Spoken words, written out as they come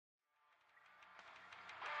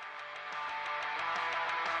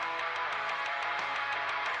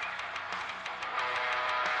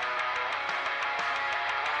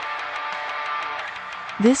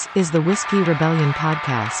This is the Whiskey Rebellion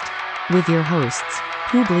podcast, with your hosts,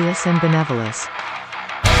 Publius and Benevolus.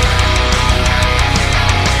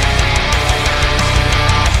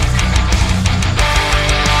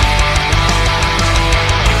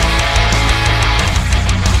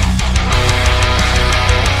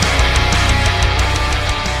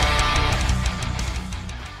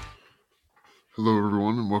 Hello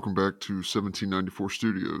everyone and welcome back to 1794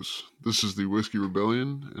 Studios. This is the Whiskey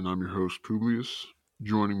Rebellion and I'm your host Publius.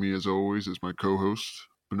 Joining me as always is my co-host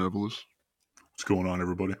Benevolus. What's going on,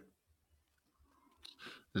 everybody?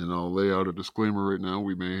 And I'll lay out a disclaimer right now.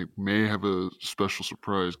 We may have a special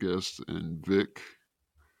surprise guest and Vic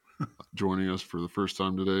joining us for the first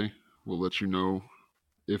time today. We'll let you know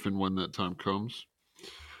if and when that time comes.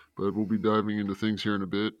 But we'll be diving into things here in a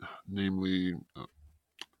bit, namely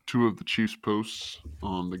two of the Chiefs' posts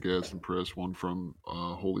on the Gadsden Press, one from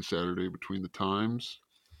Holy Saturday Between the Times,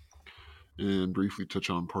 and briefly touch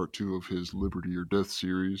on part 2 of his Liberty or Death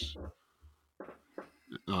series.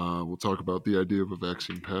 We'll talk about the idea of a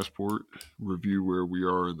vaccine passport, review where we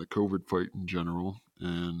are in the COVID fight in general,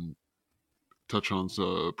 and touch on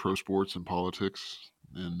pro sports and politics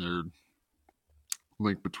and their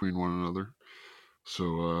link between one another.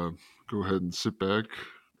 So go ahead and sit back,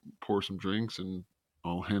 pour some drinks, and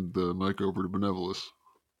I'll hand the mic over to Benevolus.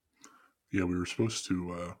 Yeah, we were supposed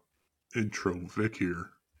to intro Vic here,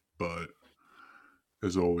 but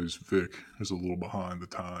as always, Vic is a little behind the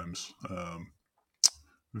times.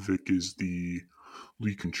 Vic is the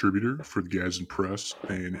lead contributor for the Gadsden Press,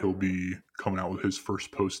 and he'll be coming out with his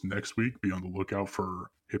first post next week. Be on the lookout for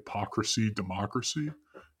Hypocrisy, Democracy.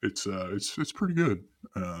 It's pretty good.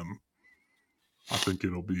 I think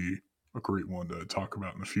it'll be a great one to talk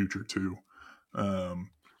about in the future too. Talking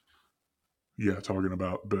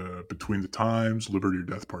about Between the Times, Liberty or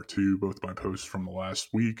Death Part 2, both my posts from the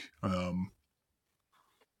last week.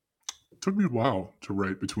 It took me a while to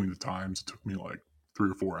write Between the Times. It took me like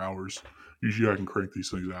 3 or 4 hours. Usually I can crank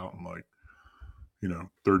these things out in like,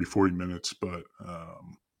 30, 40 minutes, but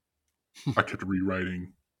I kept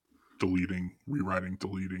rewriting, deleting.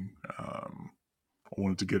 I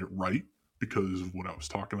wanted to get it right because of what I was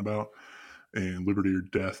talking about. And Liberty or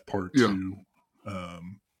Death Part 2,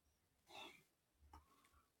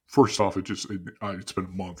 first off, it's been a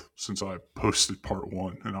month since I posted part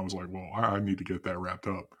 1, and I was like, well, I need to get that wrapped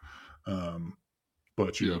up.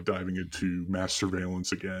 But diving into mass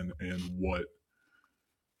surveillance again and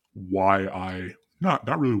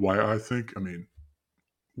not really why I think,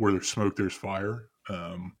 where there's smoke, there's fire,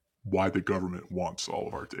 why the government wants all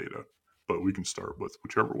of our data. But we can start with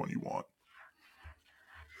whichever one you want.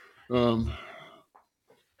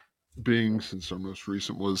 Being since our most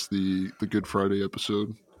recent was the Good Friday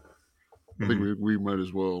episode, I think we might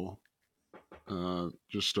as well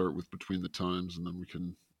just start with Between the Times, and then we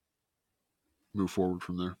can move forward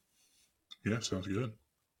from there. Yeah, sounds good.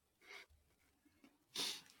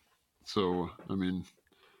 So, I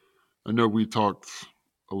know we talked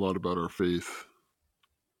a lot about our faith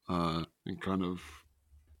and kind of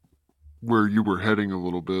where you were heading a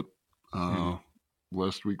little bit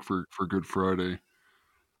last week for Good Friday.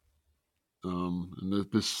 And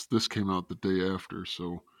this came out the day after,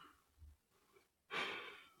 so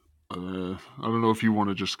I don't know if you want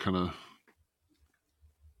to just kind of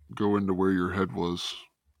go into where your head was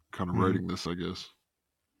kind of writing this, I guess.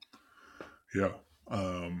 Yeah.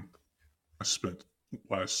 I spent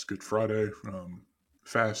last Good Friday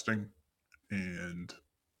fasting and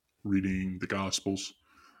reading the Gospels.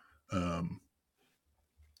 I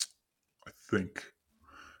think,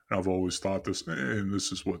 and I've always thought this, and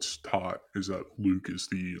this is what's taught, is that Luke is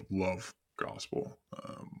the love gospel,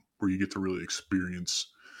 where you get to really experience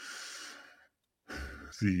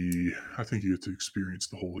the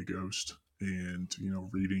Holy Ghost. And,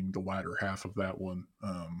 reading the latter half of that one,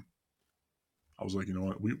 I was like, you know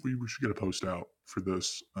what, we should get a post out for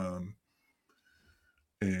this.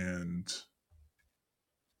 And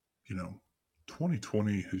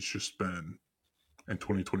 2020 has just been, and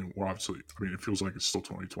 2020, well, obviously, it feels like it's still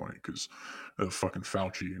 2020 because of fucking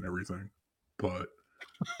Fauci and everything, but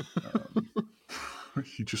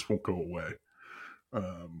he just won't go away.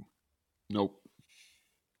 Nope.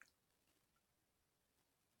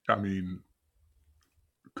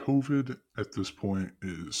 COVID at this point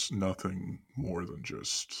is nothing more than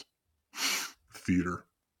just theater,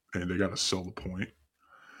 and they got to sell the point.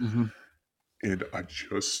 Mm-hmm. And I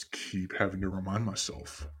just keep having to remind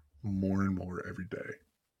myself more and more every day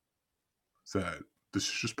that this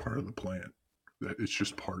is just part of the plan, that it's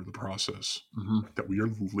just part of the process, that we are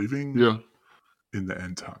living in the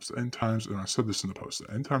end times. The end times, and I said this in the post,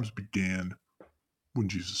 the end times began when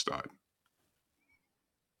Jesus died.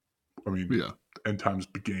 I mean, Yeah. end times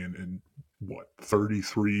began in what,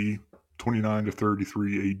 29 to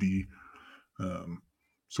 33 AD.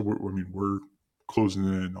 So we're closing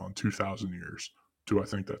in on 2,000 years. Do I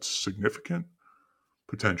think that's significant?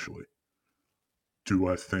 Potentially. Do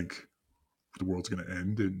I think the world's going to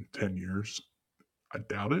end in 10 years? I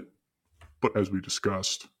doubt it. But as we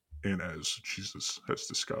discussed, and as Jesus has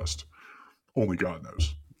discussed, only God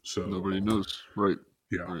knows. So Nobody knows. Right.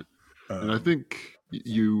 yeah. Right. And I think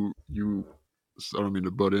you I don't mean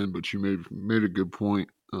to butt in, but you made a good point.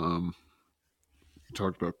 You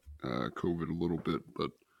talked about COVID a little bit,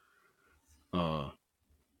 but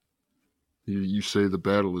you say the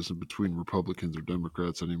battle isn't between Republicans or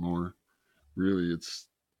Democrats anymore. Really, it's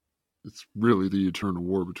really the eternal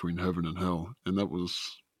war between heaven and hell, and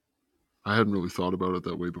I hadn't really thought about it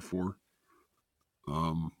that way before.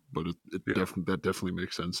 But that definitely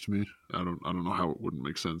makes sense to me. I don't know how it wouldn't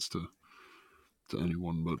make sense to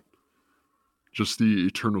anyone, but just the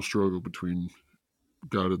eternal struggle between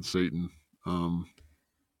God and Satan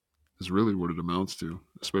is really what it amounts to,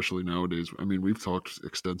 especially nowadays. I mean, we've talked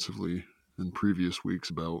extensively in previous weeks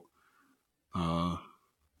about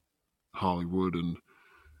Hollywood and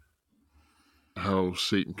how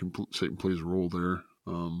Satan plays a role there.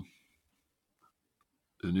 And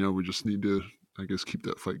yeah, we just need to, I guess, keep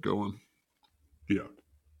that fight going. Yeah,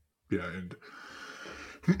 and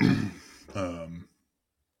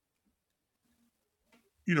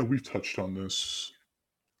we've touched on this.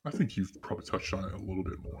 I think you've probably touched on it a little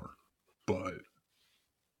bit more, but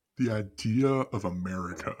the idea of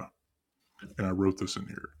America, and I wrote this in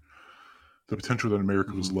here, the potential that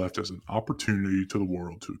America was left as an opportunity to the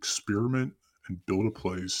world to experiment and build a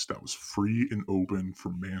place that was free and open for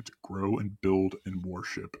man to grow and build and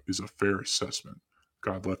worship is a fair assessment.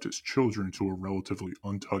 God left his children to a relatively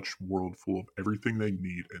untouched world full of everything they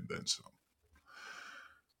need and then some.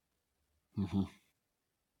 Mm-hmm.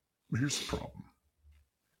 Here's the problem.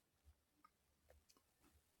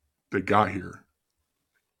 They got here.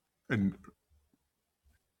 And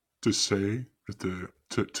to say that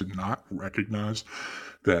to not recognize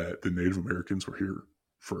that the Native Americans were here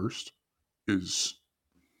first is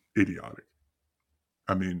idiotic.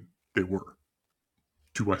 I mean, they were.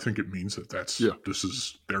 Do I think it means that this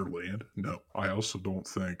is their land? No. I also don't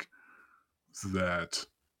think that,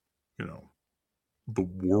 the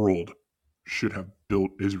world should have built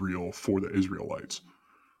Israel for the Israelites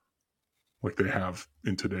like they have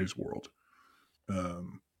in today's world. We're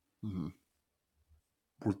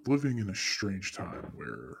living in a strange time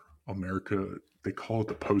where America, they call it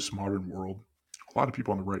the postmodern world. A lot of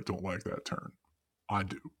people on the right don't like that term. I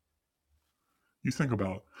do. You think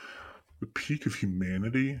about the peak of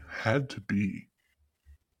humanity had to be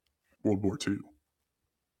World War II.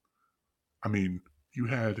 I mean, you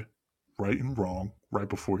had right and wrong right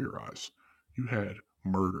before your eyes. You had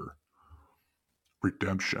murder,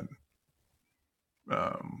 redemption,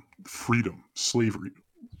 freedom, slavery,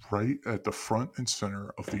 right at the front and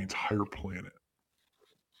center of the entire planet.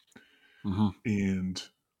 Mm-hmm. And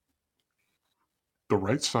the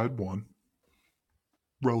right side won.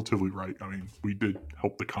 Relatively right. I mean, we did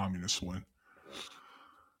help the communists win.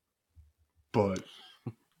 But,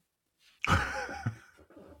 I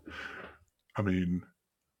mean,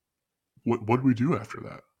 what did we do after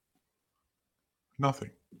that?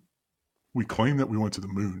 Nothing. We claim that we went to the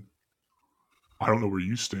moon. I don't know where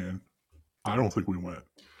you stand. I don't think we went.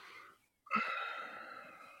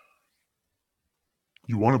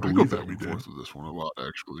 You want to believe that we did. I go back and forth with this one a lot,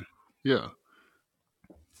 actually. Yeah.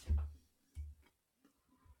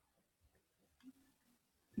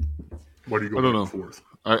 Why do you go back and forth?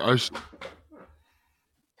 I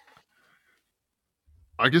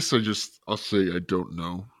guess I'll say I don't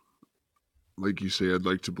know. Like you say, I'd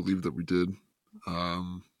like to believe that we did.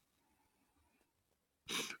 I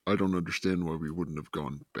don't understand why we wouldn't have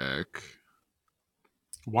gone back.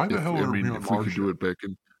 Why the hell are we on Mars? If we could do it back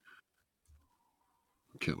in...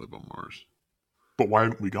 We can't live on Mars. But why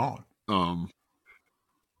haven't we gone? I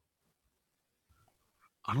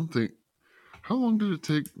don't think... How long did it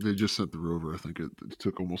take? They just sent the rover. I think it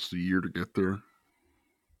took almost a year to get there.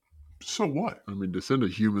 So what? I mean, to send a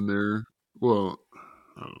human there, well,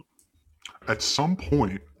 I don't know. At some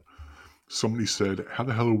point, somebody said, how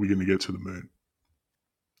the hell are we going to get to the moon?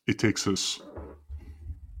 It takes us,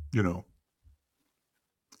 3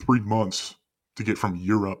 months to get from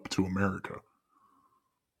Europe to America.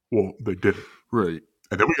 Well, they did it. Right.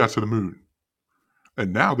 And then we got to the moon.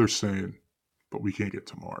 And now they're saying, but we can't get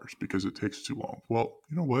to Mars because it takes too long. Well,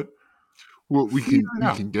 you know what? Well, we can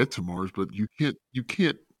get to Mars, but you can't.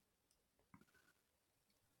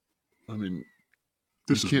 I mean,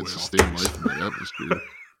 you can't sustain life in that atmosphere.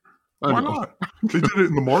 I Why know. not? They did it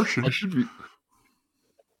in The Martian. I should be.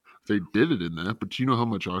 They did it in that, but do you know how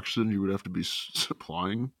much oxygen you would have to be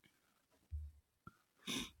supplying?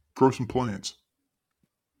 Grow some plants.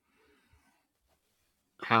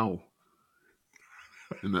 How?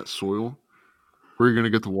 In that soil? Where are you going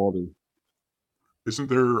to get the water? Isn't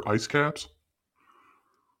there ice caps?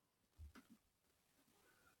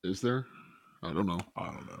 Is there? I don't know. I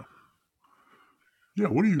don't know. Yeah,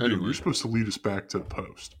 what are you doing? Anyway. You're supposed to lead us back to the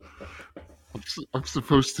post. I'm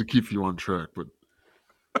supposed to keep you on track, but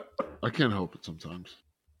I can't help it sometimes.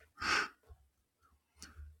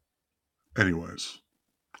 Anyways,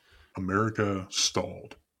 America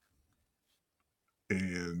stalled.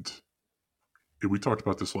 And we talked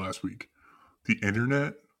about this last week. The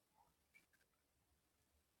internet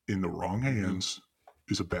in the wrong hands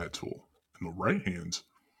is a bad tool. In the right hands,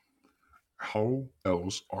 how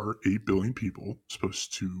else are 8 billion people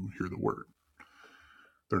supposed to hear the word?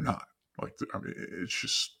 They're not. It's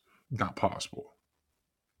just not possible.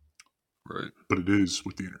 Right. But it is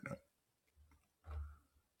with the internet.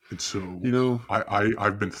 And so,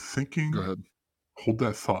 I've been thinking. Go ahead. Hold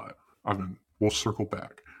that thought. We'll circle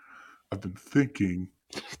back. I've been thinking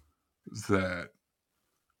that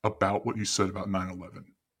about what you said about 9/11,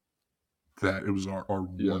 that it was our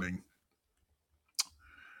warning.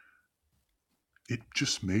 It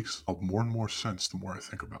just makes more and more sense the more I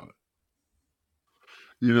think about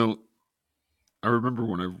it. I remember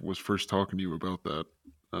when I was first talking to you about that,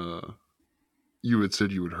 you had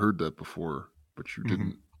said you had heard that before, but you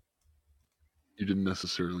didn't. You didn't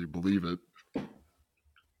necessarily believe it,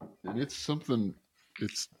 and it's something.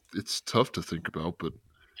 It's tough to think about, but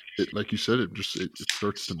like you said, it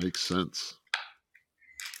starts to make sense.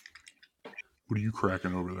 What are you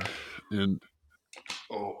cracking over there? And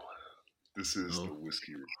this is the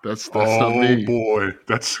whiskey. That's not me. Oh boy,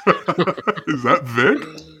 that's is that Vic?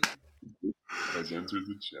 Has entered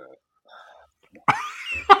the chat.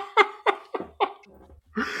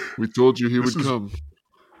 We told you he would come.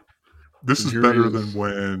 This is better than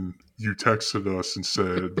when you texted us and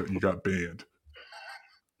said that you got banned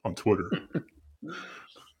on Twitter.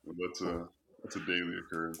 Well, that's a daily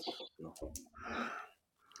occurrence. So.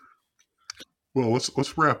 Well,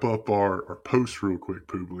 let's wrap up our post real quick,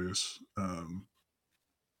 Publius. I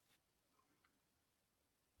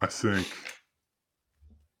think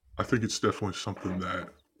it's definitely something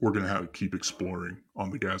that we're going to have to keep exploring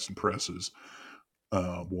on the Gas and Presses.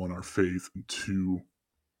 One, our faith, and two,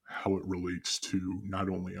 how it relates to not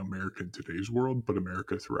only America in today's world, but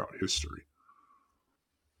America throughout history.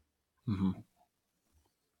 Mm-hmm.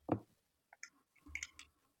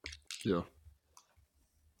 Yeah.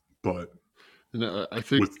 But I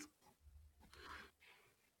think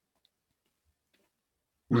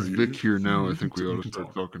with Vic here now, I think we ought to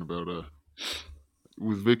start talking about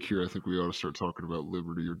with Vic here, I think we ought to start talking about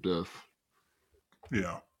liberty or death.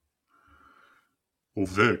 Yeah. Well,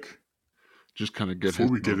 Vic, just kind of get before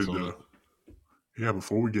we get into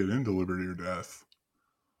liberty or death,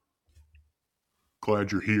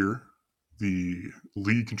 glad you're here. The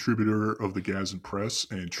lead contributor of the Gaz and Press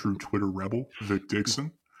and true Twitter rebel, Vic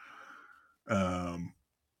Dixon. Why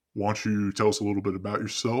don't you tell us a little bit about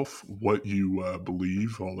yourself, what you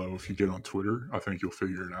believe, although if you get on Twitter, I think you'll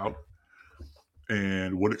figure it out,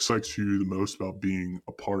 and what excites you the most about being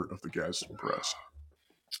a part of the Gaz and Press?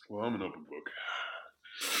 Well, I'm an open book.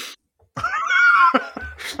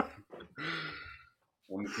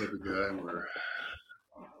 I'm the type of guy where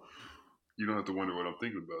you don't have to wonder what I'm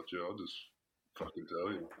thinking about, Joe. I'll just fucking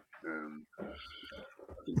tell you. And I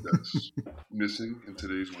think that's missing in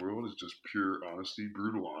today's world is just pure honesty,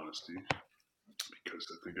 brutal honesty. Because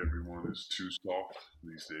I think everyone is too soft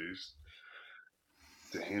these days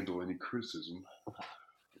to handle any criticism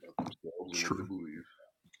about themselves and what they believe.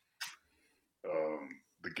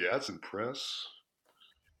 The Gaz and Press.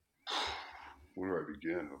 Where do I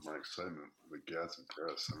begin with my excitement? The Gaz and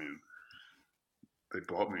Press. I mean,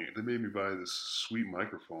 they made me buy this sweet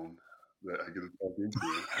microphone that I get to talk into.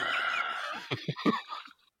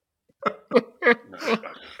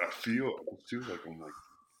 I feel like I'm like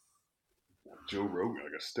Joe Rogan,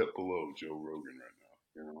 like a step below Joe Rogan right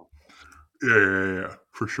now, Yeah,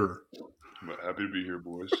 for sure. But happy to be here,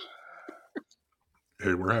 boys.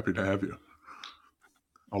 Hey, we're happy to have you.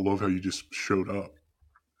 I love how you just showed up.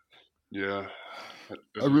 Yeah.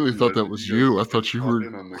 I really thought that was you. I thought you were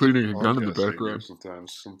cleaning a gun in the background.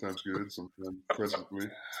 Sometimes good, sometimes present with me.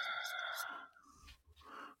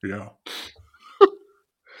 Yeah.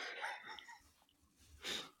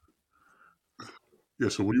 Yeah.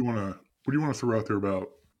 So what do you want to throw out there about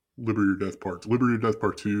Liberty or Death Part? Liberty or Death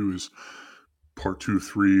Part 2 is part 2 of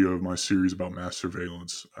 3 of my series about mass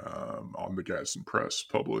surveillance on the Gadsden Press,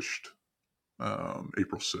 published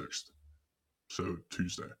April 6th. So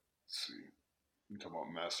Tuesday. Let's see. You talking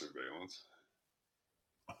about mass surveillance?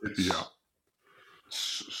 Yeah.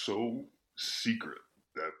 So secret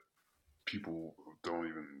that people don't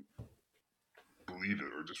even believe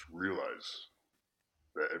it or just realize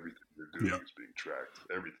that everything they're doing is being tracked.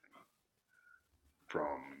 Everything.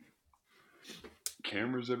 From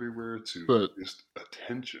cameras everywhere to just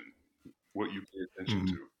attention, what you pay attention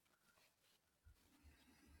to.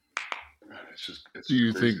 It's Do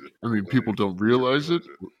you think, people don't realize it?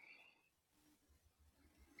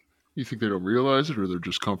 You think they don't realize it, or they're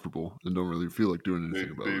just comfortable and don't really feel like doing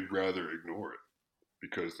anything about it? They'd rather ignore it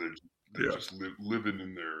because they're just living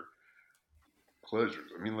in their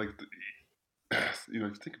pleasures. I mean, like, if you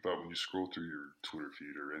think about when you scroll through your Twitter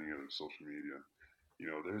feed or any other social media,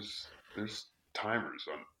 there's timers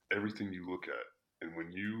on everything you look at. And when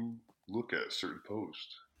you look at a certain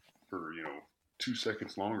post for, 2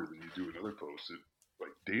 seconds longer than you do another post, it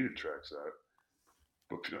data tracks that.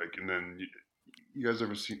 But and then you guys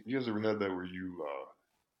ever had that where you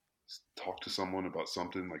talk to someone about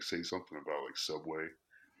something, say something about Subway,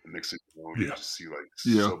 and next thing you know, you just see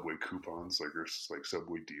Subway coupons, there's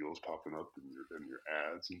Subway deals popping up in your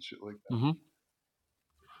ads and shit like that. Mm-hmm.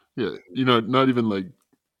 Yeah, not even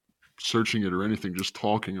searching it or anything, just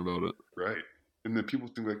talking about it. Right. And then people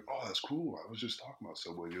think oh, that's cool. I was just talking about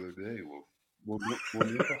Subway the other day. Well,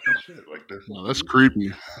 nip off my shit. No, that's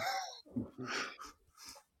creepy.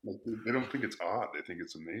 They don't think it's odd. They think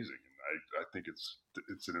it's amazing. And I think it's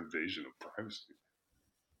an invasion of privacy.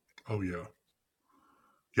 Oh, yeah.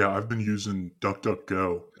 Yeah, I've been using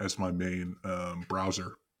DuckDuckGo as my main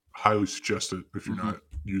browser. Highly suggest it if you're not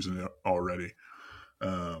using it already.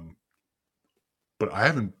 But I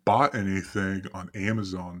haven't bought anything on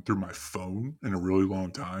Amazon through my phone in a really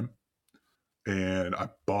long time. And I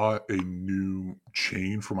bought a new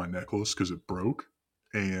chain for my necklace because it broke.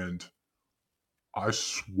 And I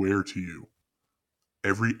swear to you,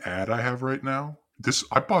 every ad I have right now,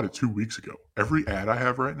 I bought it 2 weeks ago. Every ad I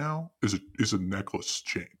have right now is a necklace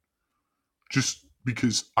chain. Just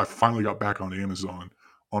because I finally got back on Amazon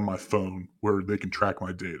on my phone where they can track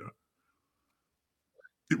my data.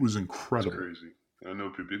 It was incredible. It's crazy. I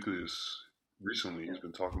know Publius recently has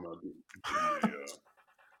been talking about doing a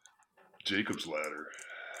Jacob's ladder,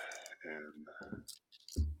 and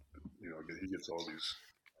he gets all these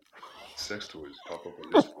sex toys pop up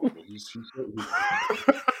on his phone, but he says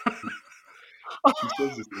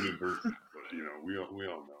this inadvertently, but we all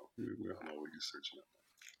know what he's searching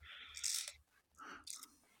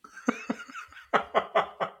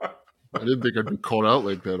at. I didn't think I'd be called out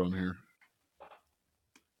like that on here.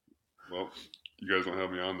 Well, you guys don't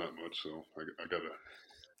have me on that much, so I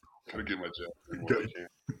gotta get my job in what I can.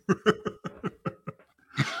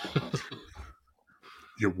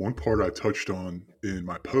 Yeah, one part I touched on in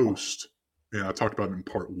my post, and I talked about it in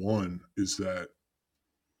part 1, is that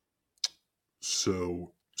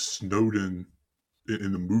so Snowden,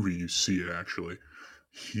 in the movie you see it actually,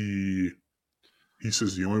 he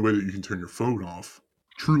says the only way that you can turn your phone off,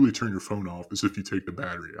 truly turn your phone off, is if you take the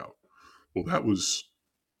battery out. Well, that was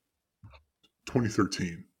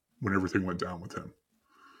 2013 when everything went down with him.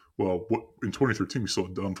 Well, in 2013 we still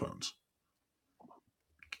had dumb phones.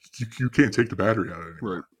 You can't take the battery out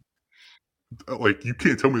anymore. Right. You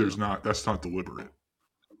can't tell me that's not deliberate.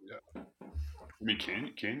 Yeah. I mean,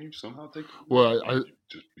 can you somehow take it? Well, I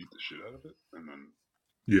just beat the shit out of it and then.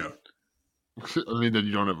 Yeah. I mean, then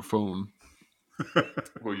you don't have a phone.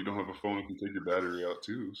 Well, you don't have a phone if you take your battery out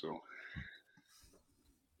too, so.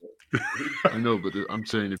 I know, but I'm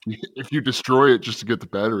saying if you destroy it just to get the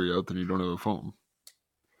battery out, then you don't have a phone.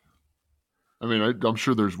 I mean, I'm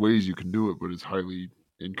sure there's ways you can do it, but it's highly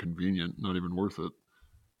inconvenient, not even worth it.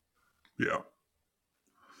 Yeah.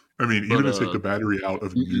 I mean, even to take the battery out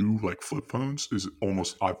of new flip phones is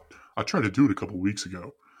almost. I tried to do it a couple weeks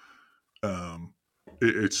ago.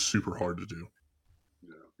 It's super hard to do.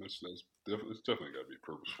 Yeah, it's definitely got to be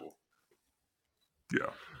purposeful.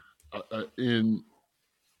 Yeah.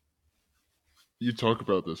 You talk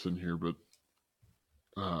about this in here, but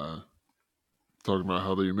talking about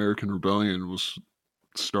how the American Rebellion was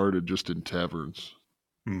started just in taverns.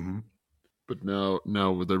 Mm-hmm. But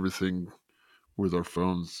now with everything, with our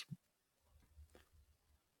phones,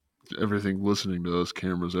 everything listening to us,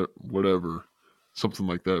 cameras, whatever, something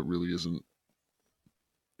like that really isn't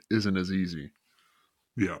as easy.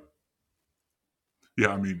 Yeah. Yeah,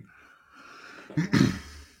 I mean,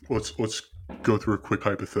 let's go through a quick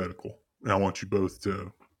hypothetical, and I want you both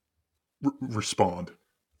to respond.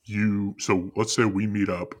 So let's say we meet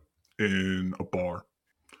up in a bar,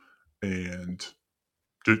 and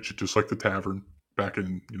just like the tavern back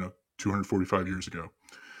in 245 years ago,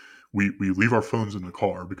 we leave our phones in the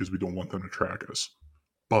car because we don't want them to track us,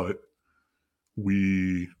 but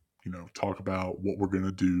we talk about what we're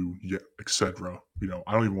gonna do, yeah, etc.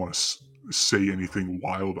 I don't even want to say anything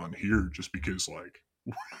wild on here, just because like,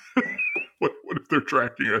 what if they're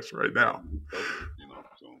tracking us right now?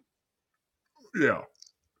 So. Yeah,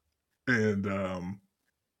 and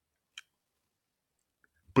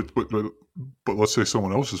but let's say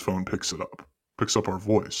someone else's phone picks up our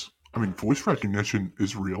voice. I mean, voice recognition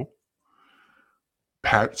is real.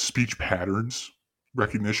 Speech patterns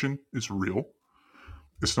recognition is real.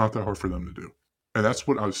 It's not that hard for them to do. And that's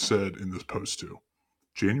what I've said in this post too.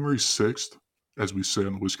 January 6th, as we say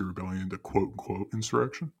on the Whiskey Rebellion, the quote-unquote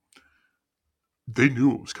insurrection, they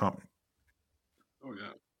knew it was coming. Oh,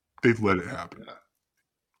 yeah. They've let it happen. Yeah.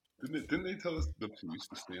 Didn't they tell us the police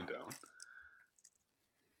to stand down?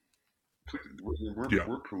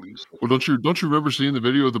 We're police. Well, don't you remember seeing the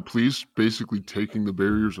video of the police basically taking the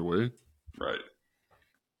barriers away? Right.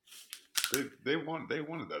 They wanted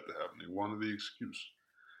that to happen. They wanted the excuse.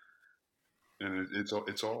 And it's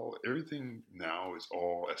all everything now is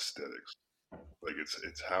all aesthetics. Like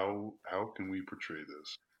it's how can we portray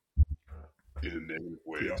this in a negative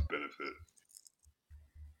way to benefit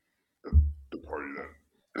the party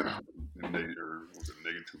that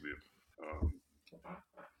negatively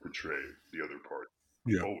portray the other party.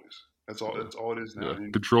 Yeah. Always. That's all it is now. Yeah. I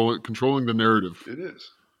mean, controlling the narrative. It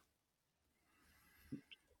is.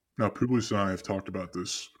 Now, Publius and I have talked about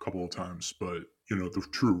this a couple of times, but the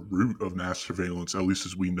true root of mass surveillance, at least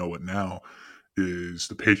as we know it now, is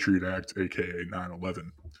the Patriot Act, aka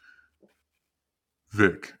 9/11.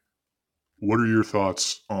 Vic, what are your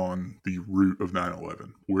thoughts on the root of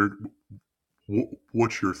 9/11?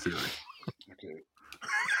 What's your theory? Okay.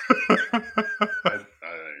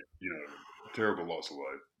 Terrible loss of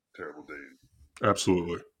life, terrible day.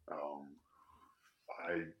 Absolutely.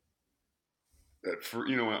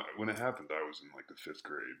 When it happened, I was in like the 5th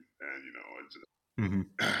grade, and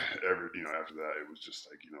after that, it was just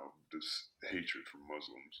like this hatred for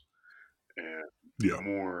Muslims, and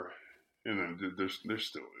more, there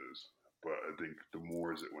still is, but I think the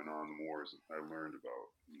more as it went on, the more as I learned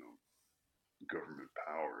about government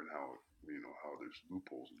power and how there's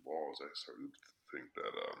loopholes and laws, I started to think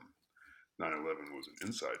that 9/11 was an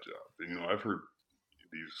inside job. And, I've heard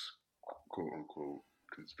these quote unquote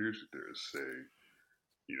conspiracy theorists say,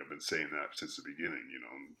 been saying that since the beginning.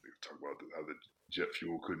 They talk about how the jet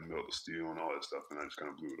fuel couldn't melt the steel and all that stuff, and I just kind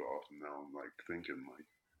of blew it off. And now I'm like thinking, like,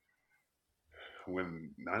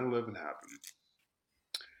 when 9/11 happened,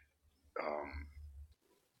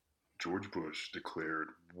 George Bush declared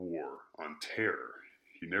war on terror.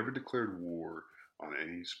 He never declared war on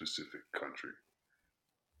any specific country.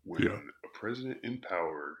 When a president in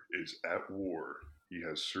power is at war, he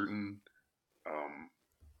has certain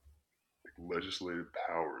legislative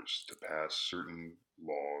powers to pass certain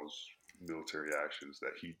laws, military actions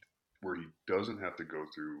where he doesn't have to go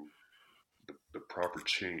through the proper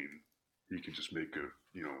chain. He can just make an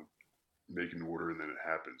order, and then it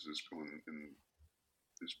happens.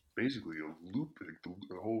 It's basically a loop.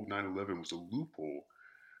 The whole 9/11 was a loophole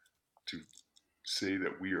to say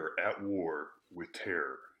that we are at war with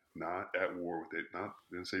terror, not at war with it. Not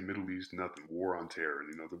didn't say Middle East, nothing. War on terror,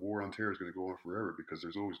 and the war on terror is going to go on forever because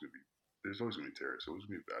there's always going to be terror. There's always going to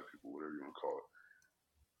be bad people, whatever you want to call it,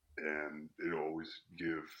 and it'll always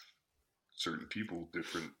give certain people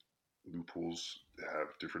different loopholes,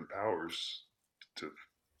 have different powers to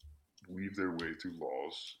weave their way through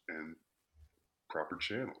laws and proper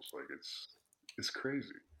channels. Like it's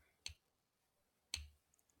crazy.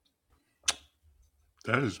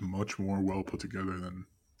 That is much more well put together than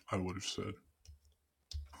I would have said.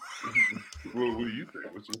 Well, what do you think?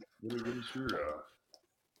 What is your?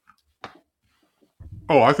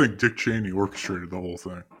 Oh, I think Dick Cheney orchestrated the whole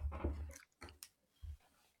thing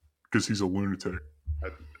because he's a lunatic.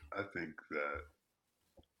 I think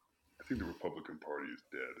the Republican Party is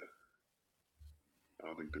dead. I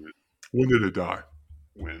don't think there is. When did it die?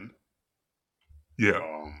 When? Yeah.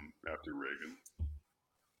 After Reagan.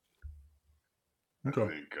 Okay. I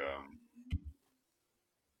think.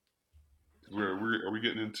 Are we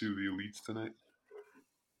getting into the elites tonight?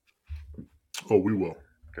 Oh, we will.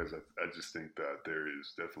 Because I just think that there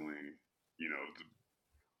is definitely,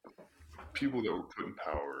 the people that were put in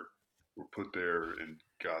power were put there and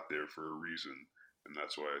got there for a reason. And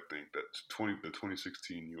that's why I think that the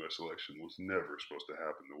 2016 U.S. election was never supposed to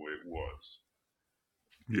happen the way it was.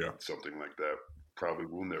 Yeah. Something like that probably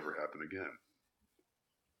will never happen again.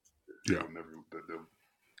 Yeah.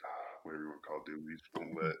 whatever you want to call it, duties.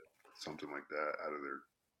 Don't let something like that out of their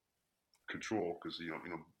control, because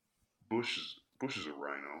Bush is a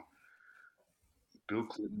rhino. Bill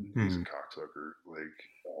Clinton, he's a cocksucker. Like,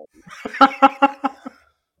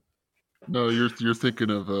 No, you're thinking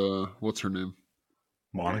of what's her name?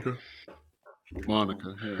 Monica?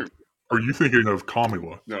 Monica. Yeah. Are you thinking of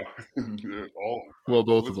Kamala? No, all. Well,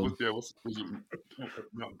 both of them. Was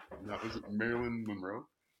it Marilyn Monroe?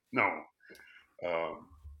 No.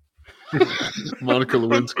 Monica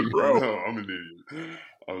Lewinsky. No, I'm an idiot.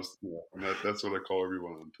 That's what I call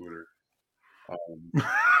everyone on Twitter.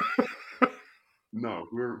 No,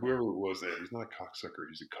 whoever it was, he's not a cocksucker.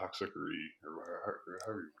 He's a cocksuckery, or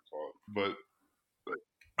however you call it. But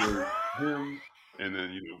him, and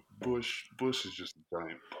then Bush. Bush is just a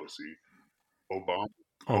giant pussy.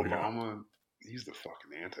 Obama, he's the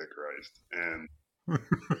fucking Antichrist, and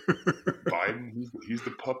Biden, he's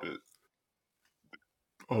the puppet.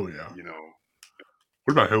 Oh yeah.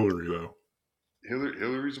 What about Hillary though?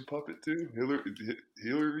 Hillary's a puppet too.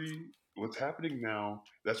 Hillary. What's happening now?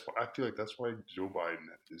 I feel like that's why Joe Biden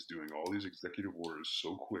is doing all these executive orders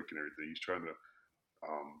so quick and everything. He's trying to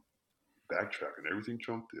backtrack on everything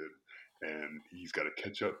Trump did, and he's got to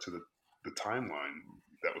catch up to the timeline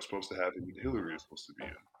that was supposed to happen when Hillary is supposed to be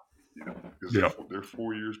in. Because they're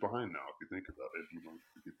 4 years behind now. If you think about it,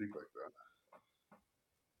 if you think like that.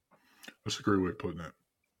 That's a great way of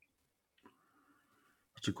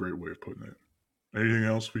putting it. Anything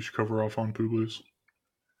else we should cover off on Publius?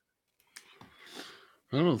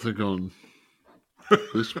 I don't think on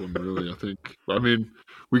this one really. I mean,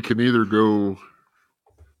 we can either go.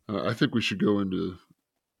 I think we should go into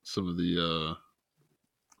some of the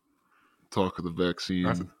talk of the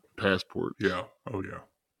vaccine passport. Yeah. Oh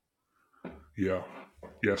yeah.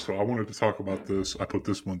 Yeah. So I wanted to talk about this. I put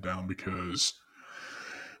this one down because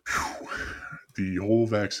the whole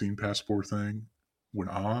vaccine passport thing. When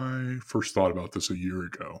I first thought about this a year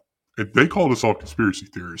ago, they called us all conspiracy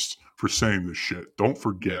theorists for saying this shit. Don't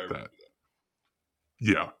forget that.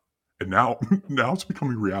 Yeah. And now it's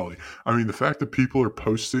becoming reality. I mean, the fact that people are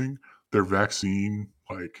posting their vaccine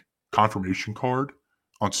confirmation card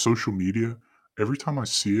on social media, every time I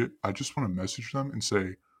see it, I just want to message them and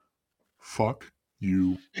say, fuck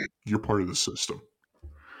you. You're part of the system.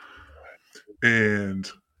 And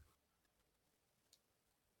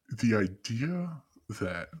the idea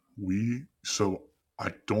that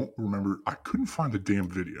I don't remember, I couldn't find the damn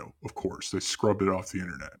video, of course. They scrubbed it off the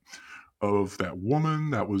internet, of that woman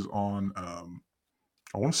that was on, I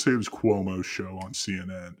want to say it was Cuomo's show on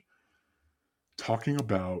CNN, talking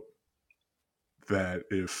about that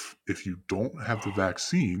if you don't have the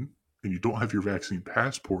vaccine and you don't have your vaccine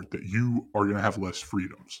passport, that you are going to have less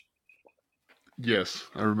freedoms. Yes,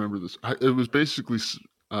 I remember this. It was basically,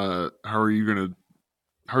 how are you going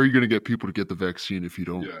to get people to get the vaccine if you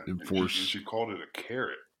don't enforce? And she called it a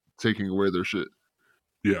carrot. Taking away their shit.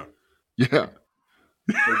 Yeah. Yeah.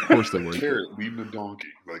 Of course they were. Carrot leading a donkey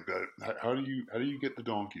like that. How do you get the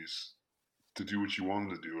donkeys to do what you want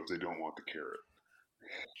them to do if they don't want the carrot?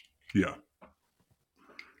 Yeah.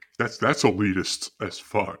 That's elitist as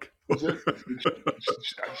fuck. There's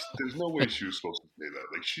no way she was supposed to say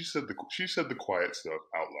that. Like she said the quiet stuff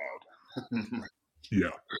out loud.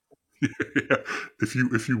 Yeah. Yeah. If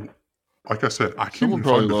you, like I said, I can't Someone even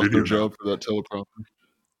probably find the lost video their job for that teleprompter.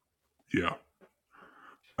 Yeah.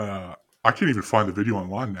 I can't even find the video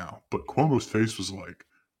online now, but Cuomo's face was like,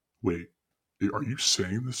 wait, are you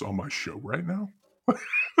saying this on my show right now?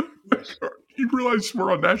 You realize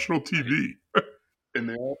we're on national TV. And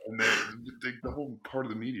the whole part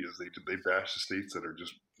of the media is they bash the states that are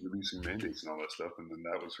just releasing mandates and all that stuff, and then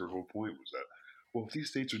that was her whole point, was that, well, if these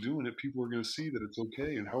states are doing it, people are going to see that it's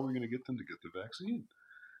okay, and how are we going to get them to get the vaccine?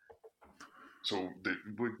 So,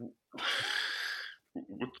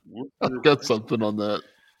 I've got something on that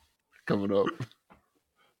coming up.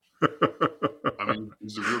 I mean,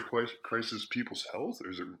 is the real crisis people's health, or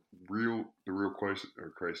is it the real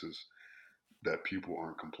crisis that people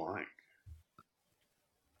aren't complying?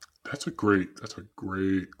 That's a great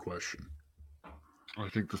question. I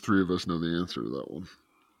think the three of us know the answer to that one.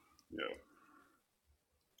 Yeah.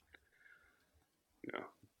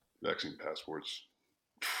 Vaccine passports.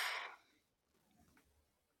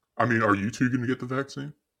 I mean, are you two going to get the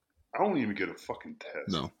vaccine? I don't even get a fucking test.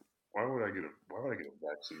 No. Why would I get a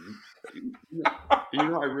vaccine?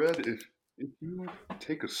 I read if you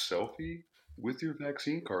take a selfie with your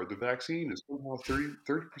vaccine card, the vaccine is somehow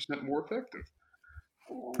 30% more effective.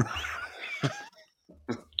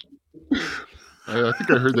 I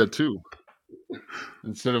think I heard that too.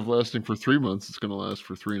 Instead of lasting for 3 months, it's going to last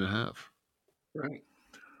for 3.5. Right.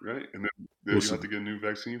 right? And then you have to get a new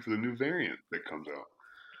vaccine for the new variant that comes out.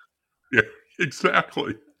 Yeah,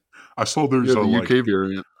 exactly. I saw there's the a UK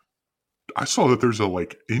variant. I saw that there's a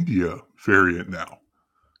India variant now.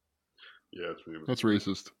 Yeah, That's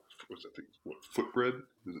racist. What's that thing? What, footbread?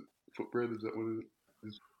 Is it footbread? Is that what it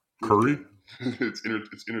is? Curry? Yeah. It's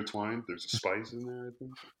intertwined. There's a spice in there, I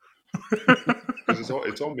think. Because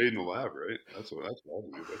it's all made in the lab, right? That's what I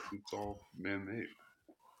believe. It's all man-made.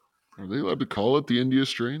 Are they allowed to call it the India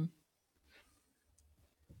strain?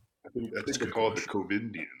 I think they call it the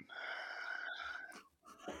COVIDian.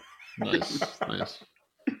 Nice, nice.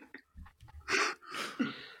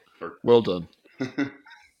 Well done. Yeah,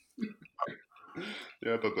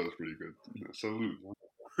 I thought that was pretty good. Salute.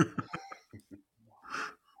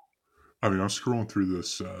 I mean, I'm scrolling through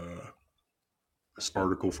this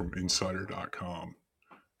article from Insider.com,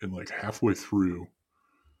 and halfway through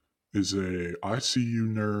is a ICU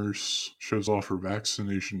nurse shows off her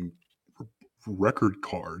vaccination record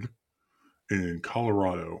card in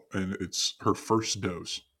Colorado, and it's her first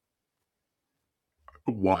dose.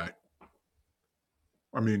 Why?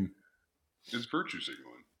 I mean, it's virtue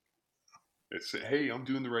signaling. It's, hey, I'm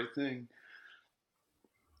doing the right thing.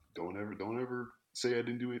 Don't ever say I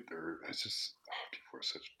didn't do it. Or it's just people are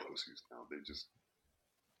such pussies now. They just,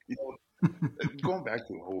 going back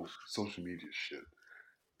to the whole social media shit.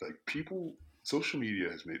 Social media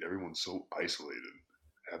has made everyone so isolated.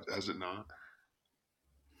 Has it not?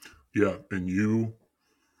 Yeah, and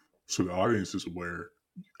so the audience is aware.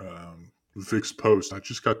 Vic's post, I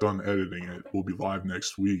just got done editing it. We'll be live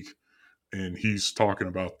next week. And he's talking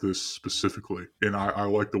about this specifically. And I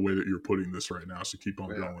like the way that you're putting this right now, so keep on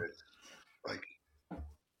going. Like, the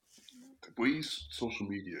way social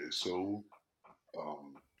media is so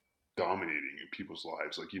dominating in people's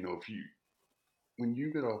lives. When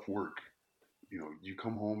you get off work, you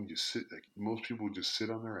come home, you sit, most people just sit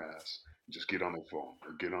on their ass, just get on their phone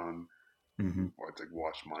or get on, or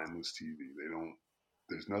watch mindless TV.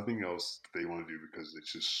 There's nothing else they want to do because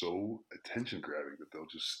it's just so attention grabbing that they'll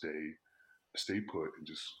just stay put and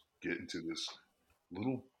just get into this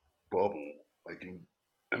little bubble. And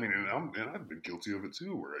I've been guilty of it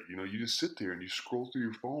too, where you just sit there and you scroll through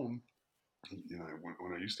your phone.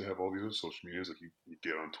 When I used to have all the other social medias, you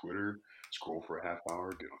get on Twitter, scroll for a half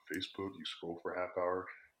hour, get on Facebook, you scroll for a half hour,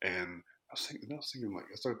 and I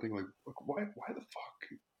started thinking why the fuck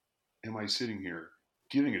am I sitting here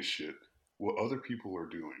giving a shit what other people are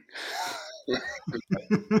doing?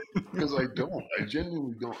 Because I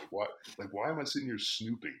genuinely don't. Why am I sitting here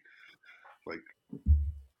snooping?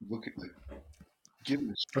 Looking giving a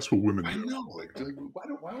shit. That's what women do. I know. Why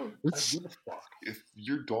would I give a fuck if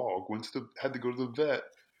your dog had to go to the vet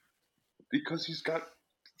because he's got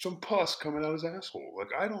some pus coming out his asshole?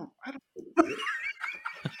 I don't.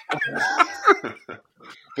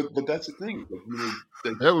 But that's the thing.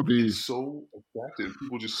 That would be so attractive.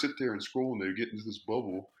 People just sit there and scroll, and they get into this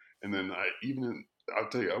bubble. And then I'll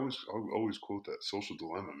tell you, I always quote that social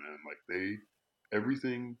dilemma, man.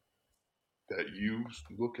 Everything that you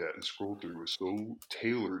look at and scroll through is so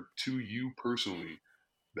tailored to you personally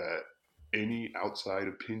that any outside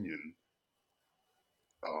opinion,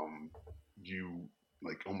 you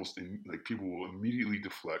people will immediately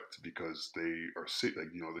deflect because they are safe.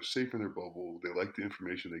 They're safe in their bubble. They like the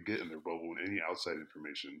information they get in their bubble, and any outside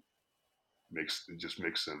information makes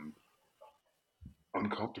them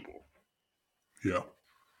uncomfortable. Yeah.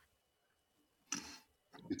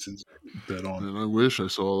 It's insane. Dead on. And I wish I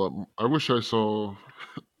saw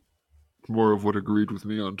more of what agreed with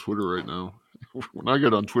me on Twitter right now. When I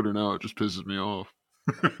get on Twitter now, it just pisses me off.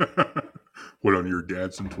 What, on your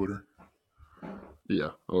dad's on Twitter?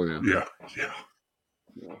 Yeah. Oh yeah. Yeah.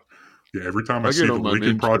 Every time I see the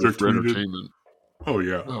Lincoln Project tweeted. Oh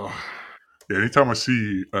yeah. Oh. Yeah. Anytime I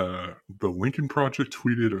see the Lincoln Project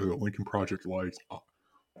tweeted or the Lincoln Project liked,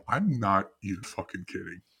 I'm not even fucking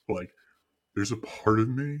kidding. There's a part of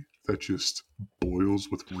me that just boils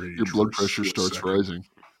with rage. Your blood pressure starts rising.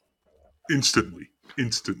 Instantly.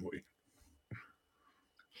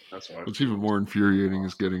 What's even more infuriating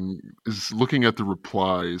is looking at the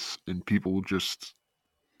replies and people just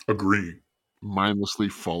agreeing, mindlessly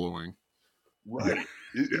following. Right?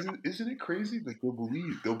 Yeah. Isn't it crazy?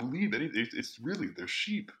 They'll believe anything. It's really, they're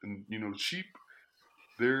sheep, and sheep.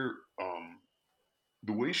 They're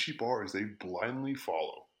the way sheep are is they blindly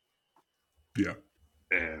follow. Yeah.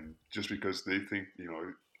 And just because they think,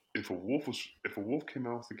 if a wolf came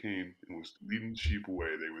out with a cane and was leading sheep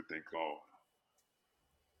away, they would think, oh,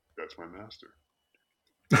 that's my master.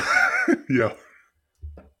 Yeah.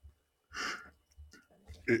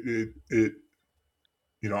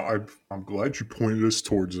 I'm glad you pointed us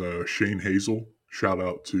towards Shane Hazel Shout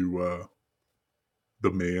out to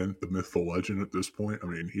the man, the myth, the legend at this point. I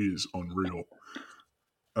mean, he is unreal.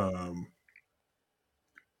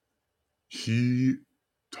 He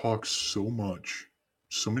talks so much.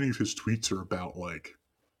 So many of his tweets are about, like,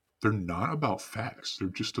 they're not about facts. They're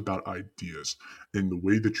just about ideas. And the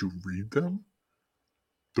way that you read them,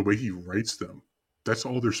 the way he writes them, that's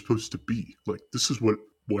all they're supposed to be. Like, this is what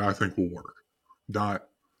I think will work. Not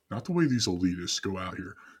the way these elitists go out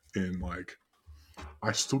here and, like,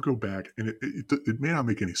 I still go back, and it may not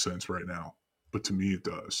make any sense right now, but to me it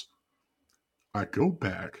does. I go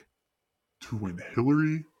back to when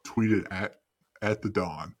Hillary tweeted at the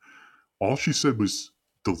Dawn. All she said was,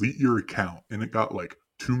 delete your account, and it got like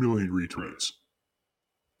 2 million retweets.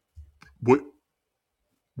 What?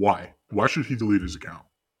 Why? Why should he delete his account?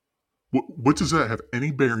 What does that have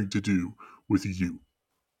any bearing to do with you?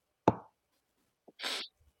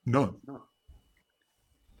 None. No.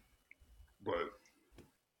 But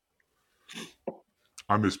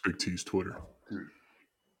I miss Big T's Twitter. dude,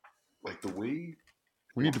 like the way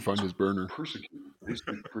We need to find his burner. They've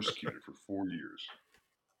been persecuted for 4 years.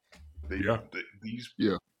 These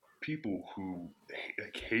Yeah. people who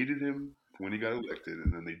hated him when he got elected,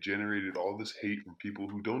 and then they generated all this hate from people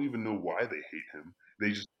who don't even know why they hate him.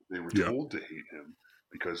 They were told to hate him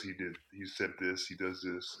because he said this, he does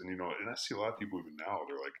this, and and I see a lot of people even now.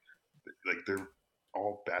 They're they're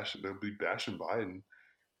all bashing. They'll be bashing Biden,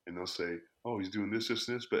 and they'll say, "Oh, he's doing this, this,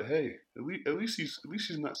 and this," but hey, at least he's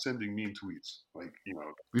not sending mean tweets. Like At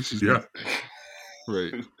least he's right.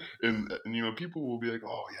 and people will be like,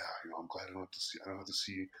 "Oh yeah, I'm glad I don't have to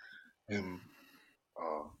see him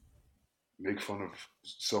make fun of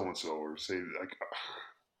so and so or say like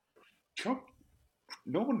Trump."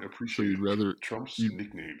 No one appreciated Trump's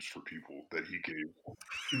nicknames for people that he gave.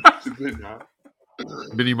 Did they not?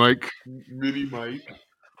 Mini Mike,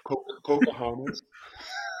 Pocahontas,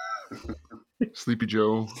 Sleepy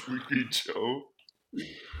Joe,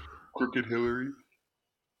 Crooked Hillary.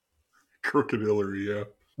 Crooked Hillary, yeah.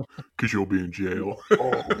 Because you'll be in jail.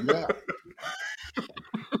 Oh, yeah.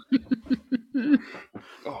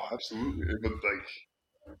 Oh, absolutely.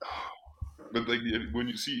 But when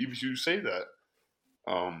you see, if you say that,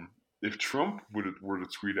 if Trump were to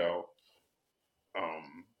tweet out,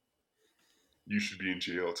 you should be in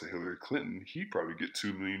jail to Hillary Clinton, he'd probably get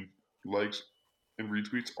 2 million likes and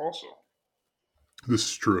retweets also. This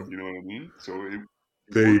is true. You know what I mean? So it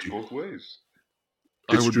works both ways.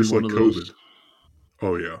 It's just like COVID.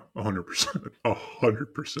 Oh yeah, 100%.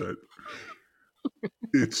 100%.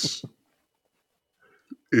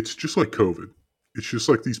 It's just like COVID. It's just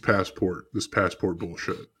like this passport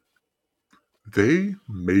bullshit. They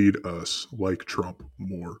made us like Trump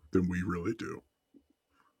more than we really do.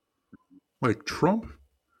 Like, Trump,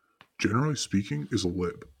 generally speaking, is a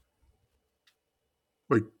lib.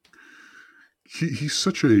 Like, he's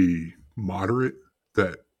such a moderate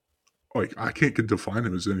that, like, I can't define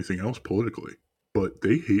him as anything else politically. But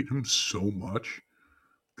they hate him so much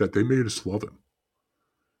that they made us love him.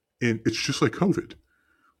 And it's just like COVID.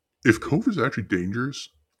 If COVID is actually dangerous,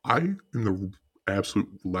 I am the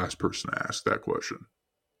absolute last person to ask that question.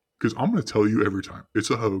 Because I'm going to tell you every time, it's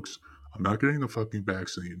a hoax. I'm not getting the fucking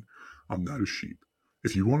vaccine. I'm not a sheep.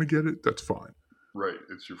 If you want to get it, that's fine. Right.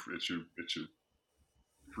 It's your free choice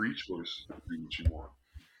to do what you want.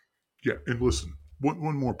 Yeah, and listen,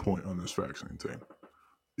 one more point on this vaccine thing.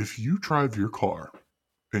 If you drive your car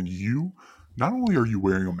and you, not only are you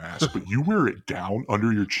wearing a mask, but you wear it down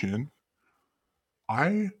under your chin,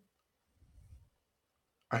 I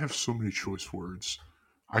have so many choice words.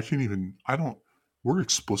 We're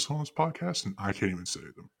explicit on this podcast and I can't even say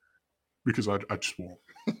them because I just won't.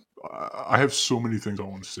 I have so many things I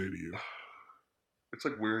want to say to you. It's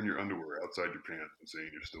like wearing your underwear outside your pants and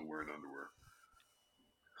saying you're still wearing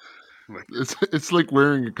underwear. It's like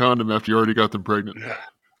wearing a condom after you already got them pregnant. Yeah.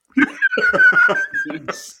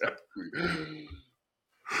 Exactly.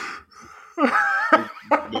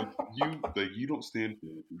 You don't stand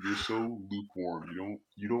for it. You're so lukewarm.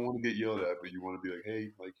 You don't want to get yelled at, but you want to be like,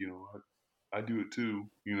 hey, I do it too.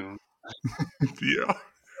 Yeah.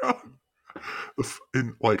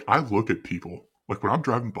 And like, I look at people, like when I'm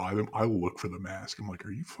driving by them, I look for the mask. I'm like,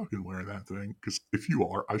 are you fucking wearing that thing? Because if you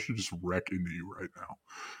are, I should just wreck into you right now.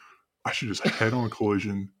 I should just head on a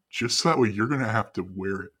collision just so that way you're going to have to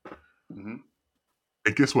wear it. Mm-hmm.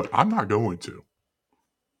 And guess what? I'm not going to.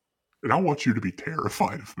 And I want you to be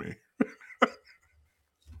terrified of me.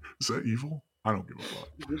 Is that evil? I don't give a fuck.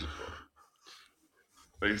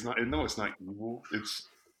 Like, it's not. No, it's not evil. It's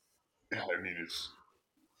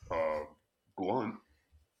blunt.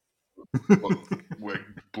 Like,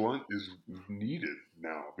 blunt is needed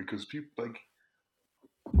now because people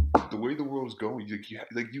the way the world's going,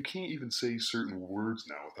 you can't even say certain words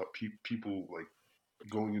now without people like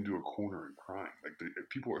going into a corner and crying. Like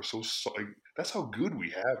people are so like that's how good we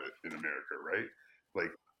have it in America, right?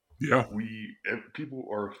 Like Yeah. people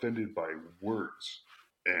are offended by words,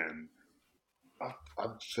 and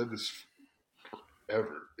I've said this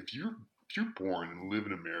forever. If you're born and live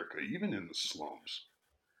in America, even in the slums,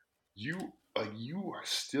 you are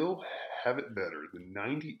still have it better than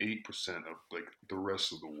 98% of like the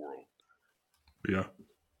rest of the world. Yeah.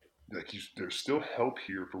 Like there's still help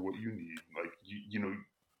here for what you need. Like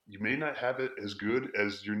you may not have it as good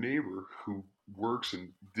as your neighbor who works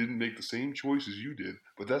and didn't make the same choices you did,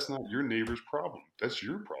 but that's not your neighbor's problem. That's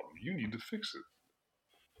your problem. You need to fix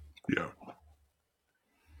it. Yeah.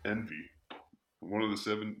 Envy, one of the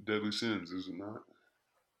 7 deadly sins, is it not?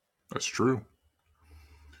 That's true.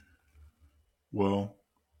 Well,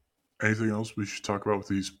 anything else we should talk about with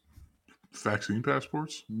these vaccine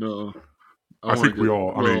passports? No, I think we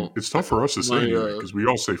all. I mean, it's tough for us to say my, anyway because we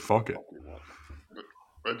all say fuck it.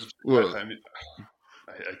 I mean,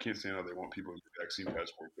 I can't stand how they want people to get vaccine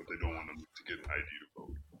passports, but they don't want them to get an ID to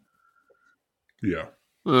vote. Yeah.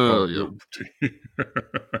 Yeah.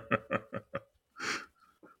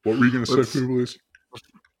 What were you going to say, Publius?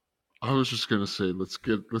 I was just going to say,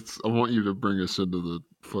 I want you to bring us into the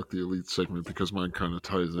fuck the elite segment because mine kind of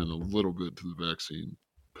ties in a little bit to the vaccine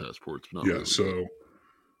passports. But not yeah. really.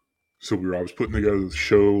 So I was putting together the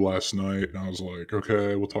show last night, and I was like,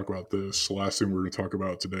 okay, we'll talk about this. The last thing we're going to talk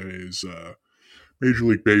about today is Major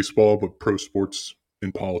League Baseball, but pro sports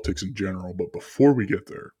and politics in general. But before we get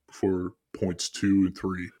there, before points 2 and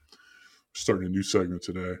 3, we're starting a new segment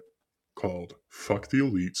today called "Fuck the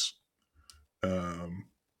Elites."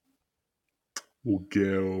 We'll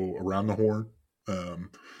go around the horn,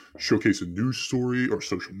 showcase a news story or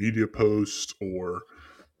social media post, or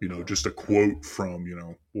just a quote from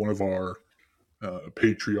one of our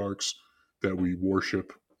patriarchs that we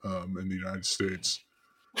worship in the United States.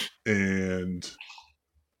 And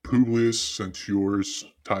Publius, since yours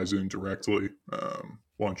ties in directly,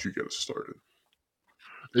 why don't you get us started?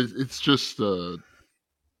 It's just it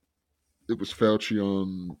was Fauci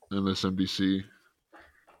on MSNBC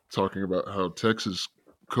talking about how Texas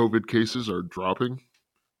COVID cases are dropping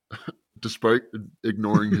despite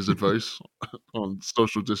ignoring his advice on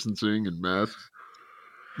social distancing and masks.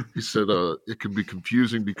 He said it can be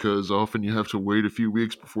confusing because often you have to wait a few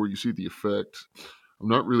weeks before you see the effect. I'm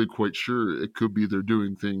not really quite sure. It could be they're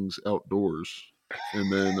doing things outdoors.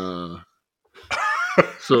 And then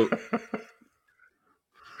so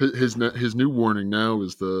his new warning now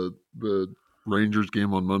is the Rangers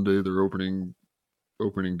game on Monday, their opening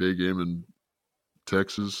day game in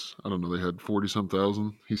Texas. I don't know, they had 40-some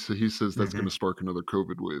thousand. He says that's going to spark another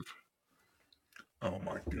COVID wave. Oh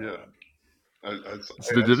my god. Yeah.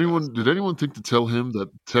 So did anyone think to tell him that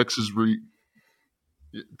Texas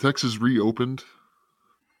reopened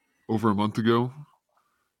over a month ago?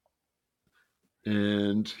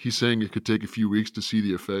 And he's saying it could take a few weeks to see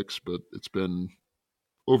the effects, but it's been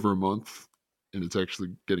over a month and it's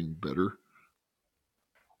actually getting better.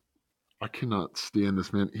 I cannot stand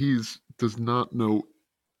this man. Does not know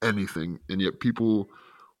anything, and yet people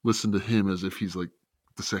listen to him as if he's like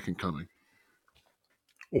the second coming.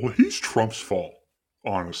 Well, he's Trump's fault,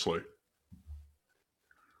 honestly.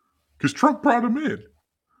 Because Trump brought him in.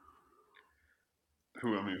 I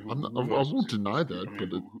won't deny that,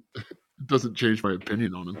 but it doesn't change my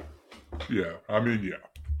opinion on him. Yeah, I mean, yeah.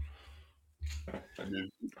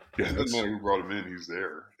 It doesn't matter who brought him in. He's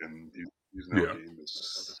there, and he's now getting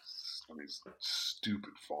this.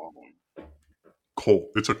 Stupid following. Cult.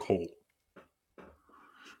 It's a cult.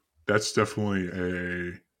 That's definitely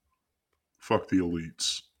a fuck the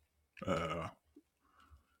elites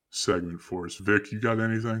segment for us. Vic, you got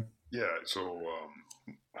anything? Yeah. So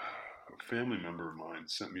a family member of mine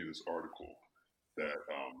sent me this article that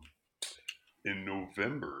in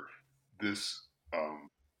November, this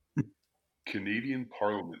Canadian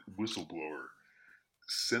Parliament whistleblower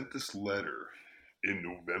sent this letter in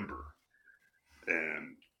November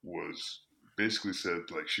and was basically said,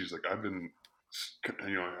 like, she's like, I've been, I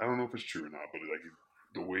don't know if it's true or not, but like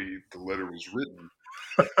the way the letter was written,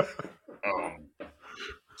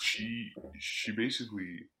 she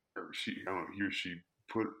basically, or she, I don't know, he or she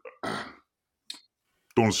put,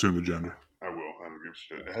 don't assume the gender. I will. I don't give a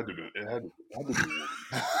shit. It had to be a woman.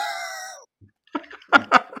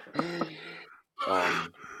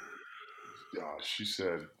 She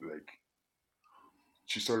said, like,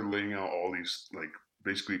 she started laying out all these, like,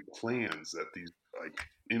 basically plans that these, like,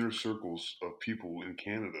 inner circles of people in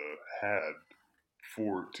Canada had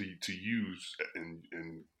to use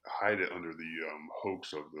and hide it under the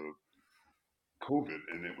hoax of the COVID,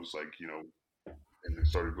 and it was like and it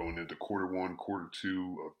started going into quarter 1, quarter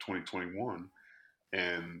 2 of 2021,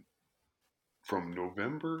 and from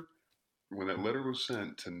November when that letter was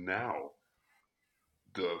sent to now,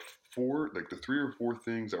 the the 3 or 4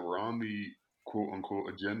 things that were on the quote unquote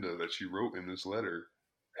agenda that she wrote in this letter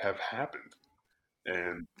have happened,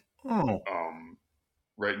 and Oh,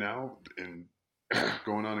 right now in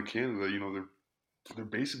going on in Canada, they're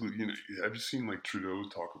basically, I've just seen like Trudeau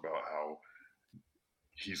talk about how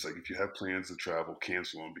he's like, if you have plans to travel,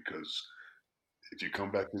 cancel them, because if you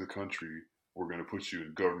come back to the country, we're going to put you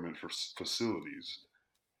in government for facilities.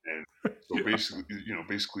 And so yeah.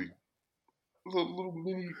 basically little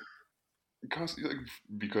mini, like,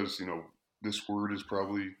 because this word is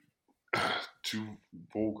probably too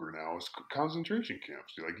vulgar now. It's concentration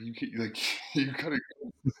camps. Like you gotta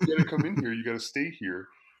come in here. You gotta stay here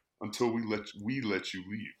until we let you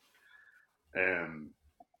leave. And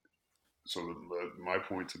so my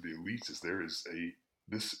point to the elites is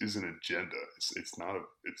this is an agenda. It's not a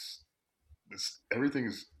it's everything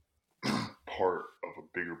is part of a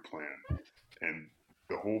bigger plan, and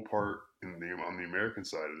the whole part on the American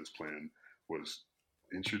side of this plan was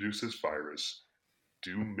introduce this virus,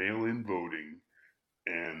 do mail-in voting,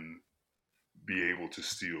 and be able to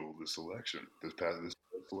steal this election, this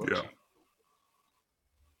election.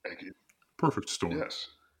 Yeah. Perfect storm. Yes.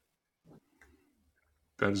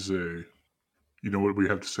 That is you know what we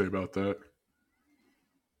have to say about that?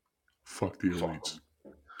 Fuck the elites.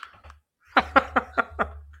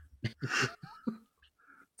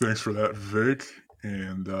 Thanks for that, Vic.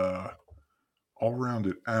 And I'll round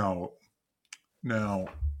it out. Now,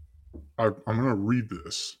 I'm going to read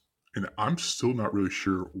this, and I'm still not really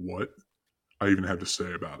sure what I even have to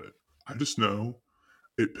say about it. I just know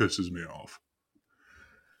it pisses me off.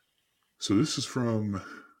 So this is from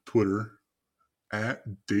Twitter,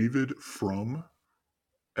 @DavidFrum,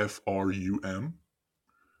 FRUM.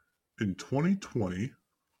 In 2020,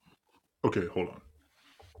 okay, hold on.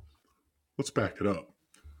 Let's back it up.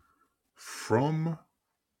 From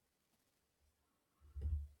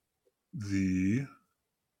the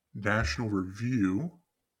National Review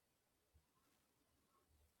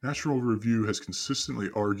has consistently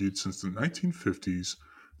argued since the 1950s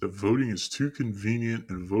that voting is too convenient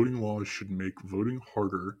and voting laws should make voting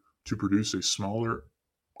harder to produce a smaller,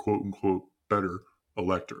 quote-unquote, better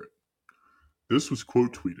electorate. This was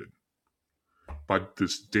quote tweeted by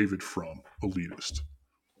this David Frum, elitist.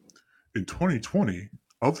 In 2020,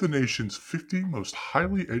 of the nation's 50 most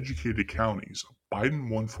highly educated counties, Biden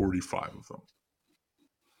won 45 of them.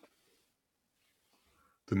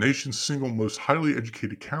 The nation's single most highly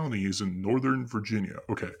educated county is in Northern Virginia.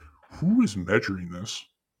 Okay, who is measuring this?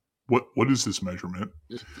 What is this measurement?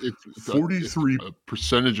 It's 43 a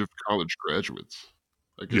percentage of college graduates,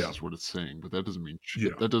 I guess, Yeah. is what it's saying, but that doesn't mean shit.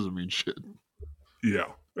 Yeah. That doesn't mean shit.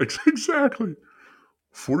 Yeah, exactly.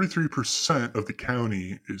 43% of the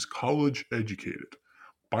county is college educated.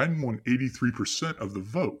 Biden won 83% of the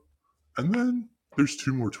vote. And then there's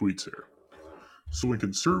 2 more tweets here. So when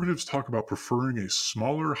conservatives talk about preferring a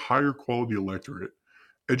smaller, higher quality electorate,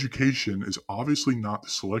 education is obviously not the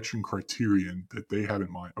selection criterion that they have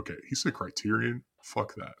in mind. Okay, he said criterion?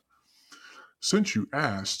 Fuck that. Since you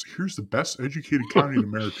asked, here's the best educated county in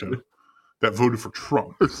America that voted for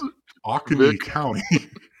Trump. Oconee County.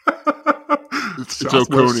 It's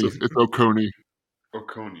Oconee. It's Oconee.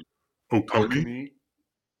 Oconee. Oconee?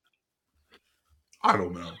 I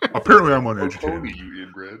don't know. Apparently I'm uneducated. Oconee, you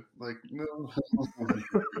inbred. Like, no.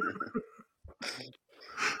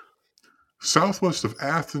 Southwest of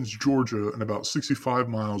Athens, Georgia, and about 65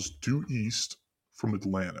 miles due east from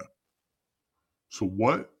Atlanta. So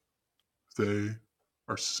what they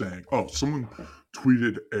are saying... Oh, someone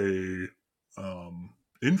tweeted a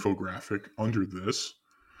infographic under this.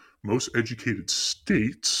 Most educated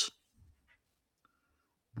states,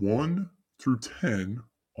 1 through 10,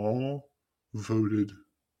 all voted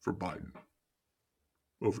for Biden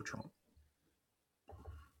over Trump.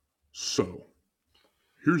 So,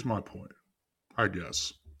 here's my point, I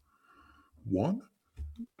guess. 1,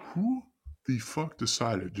 who the fuck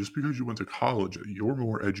decided just because you went to college that you're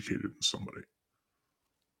more educated than somebody?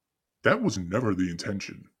 That was never the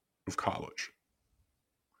intention of college.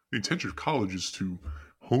 The intention of college is to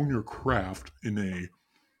hone your craft in a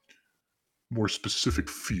more specific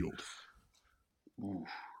field. Ooh.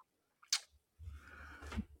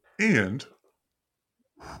 And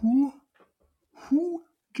who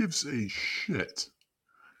gives a shit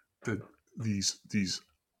that these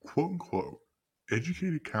quote unquote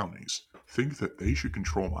educated counties think that they should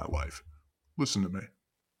control my life? listen to me.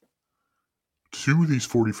 2 of these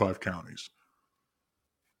 45 counties,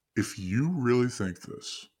 if you really think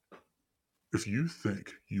this, if you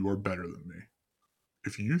think you are better than me,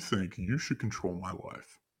 if you think you should control my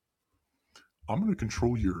life, I'm going to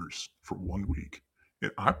control yours for 1 week.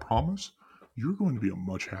 And I promise you're going to be a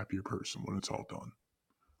much happier person when it's all done.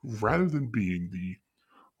 Rather than being the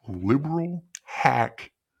liberal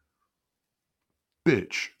hack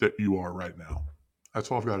bitch that you are right now. That's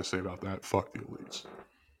all I've got to say about that. Fuck the elites.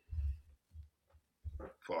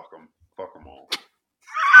 Fuck them. Fuck them all.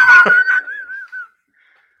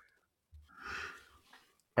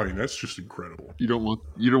 I mean, that's just incredible. You don't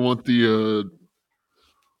want the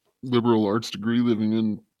liberal arts degree living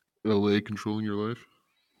in LA controlling your life?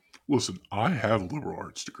 Listen, I have a liberal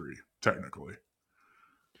arts degree, technically.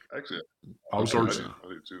 Actually, I was I arts. do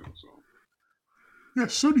too. So Yeah,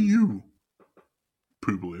 so do you,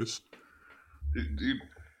 Publius.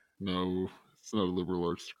 No, it's not a liberal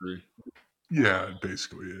arts degree. Yeah, it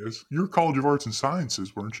basically is. You're College of Arts and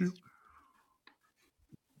Sciences, weren't you?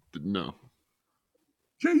 No.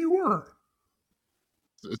 Yeah, you were.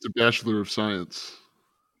 It's a Bachelor of Science.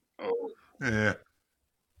 Oh. Yeah.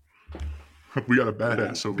 We got a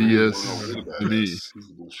badass over BS to me.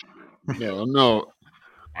 No.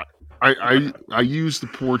 I use the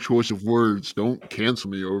poor choice of words. Don't cancel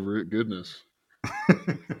me over it. Goodness.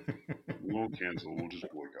 We won't cancel. We'll just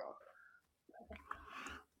boycott.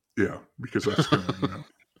 Yeah, because that's gonna,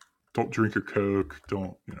 don't drink your Coke.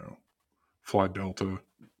 Don't, fly Delta.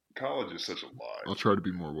 College is such a lie. I'll try to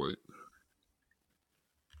be more white.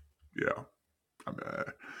 Yeah. I mean,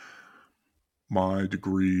 my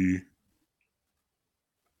degree,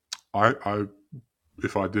 I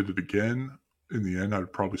if I did it again, in the end,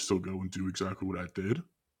 I'd probably still go and do exactly what I did.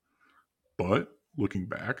 But looking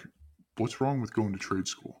back, what's wrong with going to trade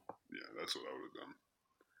school? Yeah, that's what I would have done.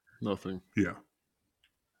 Nothing. Yeah.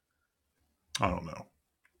 I don't know.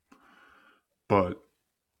 But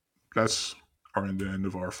that's our end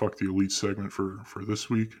of our Fuck the Elite segment for this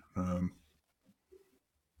week. I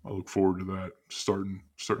look forward to that, starting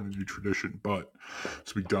a new tradition. But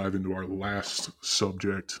as we dive into our last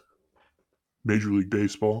subject, Major League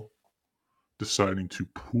Baseball deciding to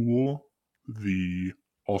pool the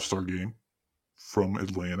All-Star game from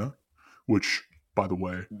Atlanta, which, by the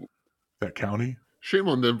way, that county. Shame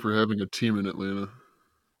on them for having a team in Atlanta.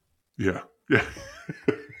 Yeah.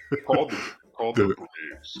 Called the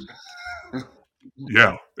Braves.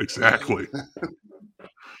 Yeah, exactly.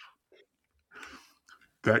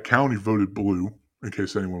 That county voted blue, in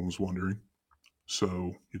case anyone was wondering.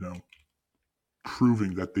 So,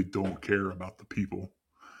 proving that they don't care about the people.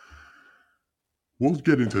 We'll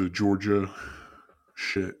get into the Georgia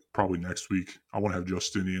shit probably next week. I want to have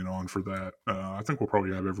Justinian on for that. I think we'll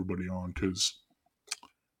probably have everybody on because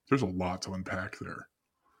there's a lot to unpack there.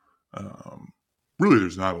 Really,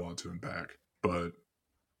 there's not a lot to unpack, but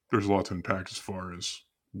there's a lot to unpack as far as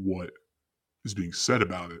what is being said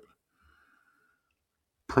about it.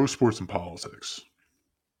 Pro sports and politics.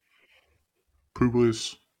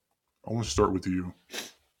 Publius, I want to start with you.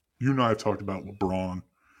 You and I have talked about LeBron.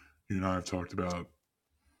 You and I have talked about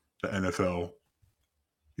the NFL.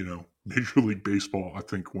 Major League Baseball, I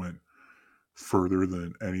think, went further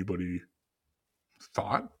than anybody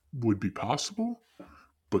thought would be possible.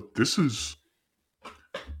 But this is...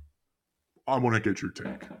 I want to get your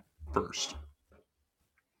take first.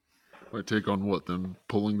 My take on what? Them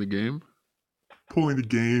pulling the game? Pulling the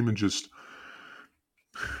game and just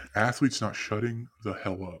athletes not shutting the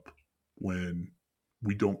hell up when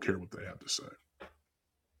we don't care what they have to say.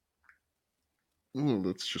 Well,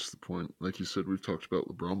 that's just the point. Like you said, we've talked about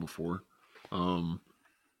LeBron before. I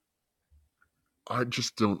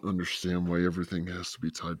just don't understand why everything has to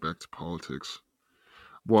be tied back to politics.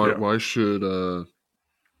 Why should all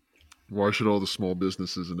the small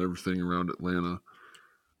businesses and everything around Atlanta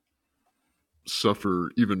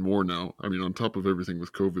suffer even more now? I mean, on top of everything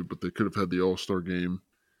with COVID, but they could have had the All-Star game,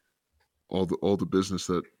 all the business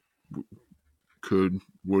that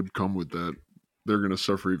would come with that. They're going to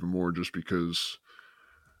suffer even more just because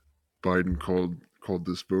Biden called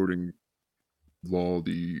this voting law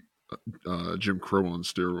the Jim Crow on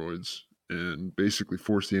steroids and basically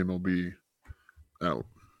forced the MLB out.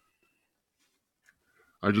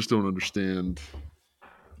 I just don't understand.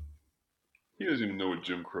 He doesn't even know what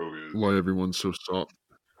Jim Crow is. Why everyone's so soft.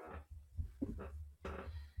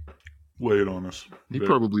 Lay it on us. He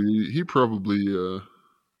probably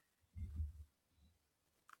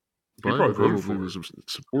was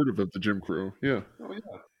supportive of the Jim Crow. Yeah. Oh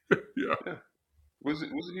yeah. Yeah.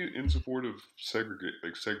 Wasn't he in support of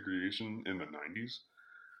segregation in the 90s?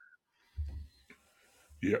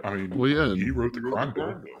 Yeah, I mean, Well, yeah, he and wrote the crime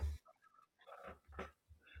bill.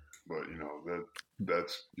 But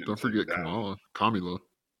that's getting don't taken forget down. Kamala.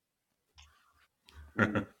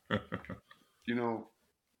 And,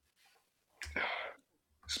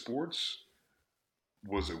 sports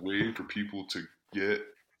was a way for people to get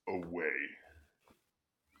away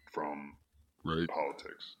from Right.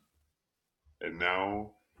 politics. And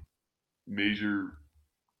now major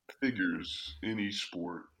figures in each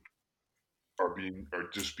sport are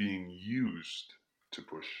just being used to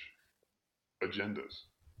push agendas.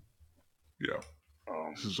 Yeah.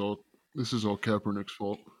 This is all Kaepernick's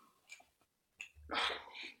fault.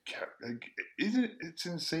 It's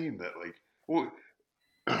insane that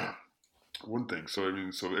one thing. So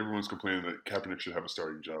everyone's complaining that Kaepernick should have a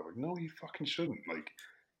starting job. Like, no, he fucking shouldn't. Like,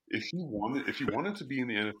 if he wanted to be in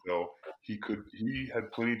the NFL, he could. He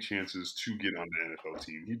had plenty of chances to get on the NFL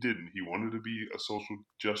team. He didn't. He wanted to be a social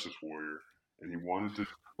justice warrior, and he wanted to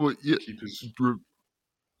Well, yeah. keep his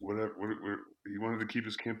whatever. He wanted to keep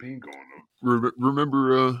his campaign going.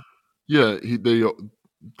 Remember?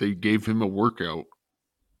 They gave him a workout.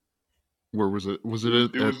 Where was it? Was it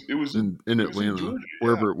in Atlanta, in Georgia,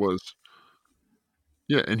 wherever it was?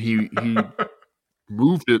 Yeah, and he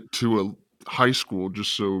moved it to a high school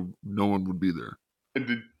just so no one would be there.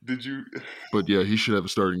 And did you? But yeah, he should have a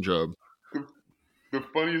starting job. The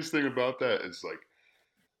funniest thing about that is like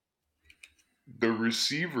the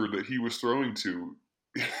receiver that he was throwing to.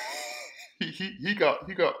 He got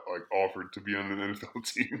like offered to be on an NFL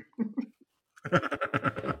team.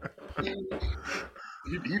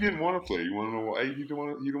 He didn't want to play. You want to know why he didn't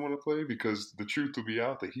want to play? Because the truth will be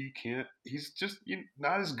out that he can't. He's just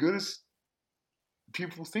not as good as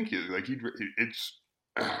people think he is. Like it's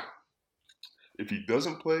if he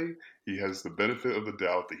doesn't play, he has the benefit of the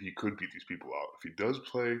doubt that he could beat these people out. If he does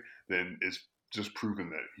play, then it's just proven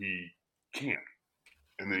that he can't,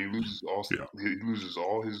 and then he loses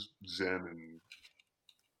all his zen and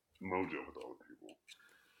mojo with all the people.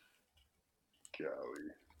 Golly.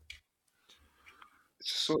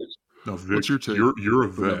 Now, Vic, What's your take? You're a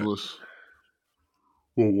vet. Benevolus?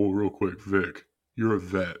 Whoa, real quick, Vic. You're a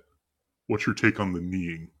vet. What's your take on the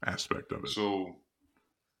kneeing aspect of it? So,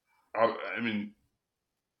 I mean,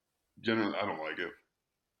 generally, I don't like it.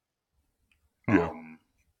 Yeah.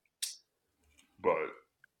 But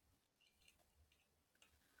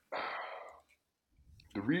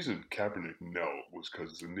the reason Kaepernick knelt was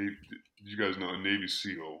because the Navy. Did you guys know a Navy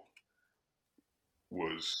SEAL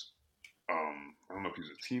was? I don't know if he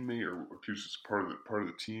was a teammate or if he was just part of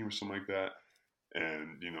the team or something like that.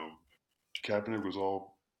 And Kaepernick was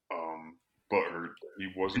all butthurt. He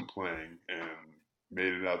wasn't playing and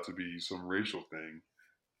made it out to be some racial thing.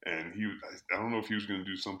 And I don't know if he was going to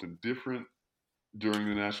do something different during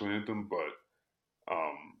the national anthem, but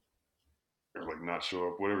or like not show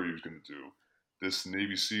up, whatever he was going to do. This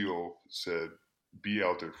Navy SEAL said, "Be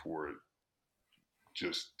out there for it.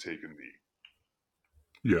 Just take a knee."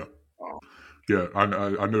 Yeah. Yeah, I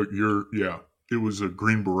know you're. Yeah, it was a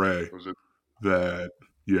Green Beret that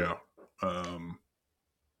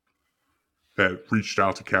that reached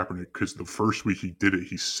out to Kaepernick because the first week he did it,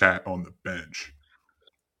 he sat on the bench,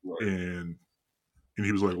 right. and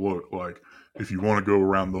he was like, "Look, like if you want to go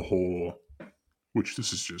around the whole, which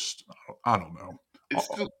this is just, I don't know, it's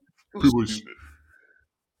still stupid."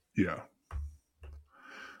 Yeah.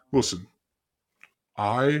 Listen,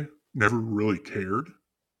 I never really cared.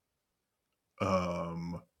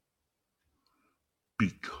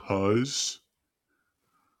 Because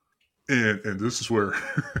and this is where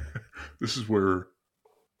this is where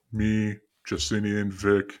me, Justinian,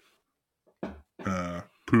 Vic,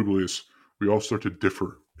 Publius, we all start to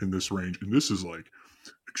differ in this range, and this is like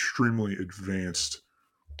extremely advanced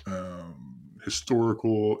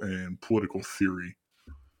historical and political theory.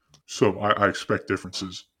 So I expect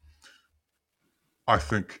differences. I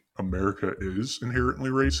think America is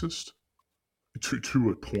inherently racist to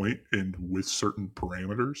a point and with certain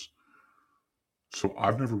parameters. So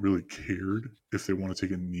I've never really cared if they want to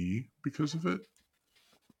take a knee because of it.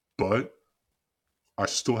 But I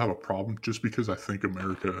still have a problem just because I think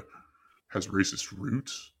America has racist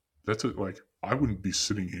roots. That's it. Like, I wouldn't be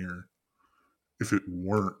sitting here if it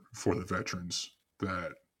weren't for the veterans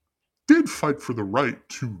that did fight for the right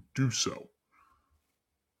to do so.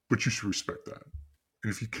 But you should respect that.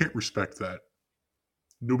 And if you can't respect that,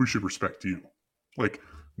 nobody should respect you. Like,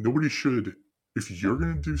 nobody should, if you're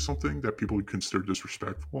going to do something that people would consider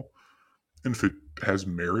disrespectful, and if it has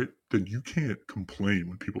merit, then you can't complain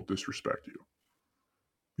when people disrespect you.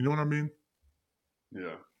 You know what I mean?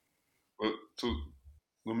 Yeah. But so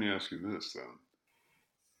let me ask you this then.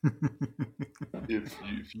 If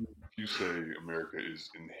you say America is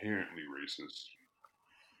inherently racist,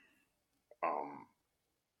 um,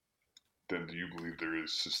 then do you believe there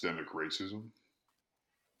is systemic racism?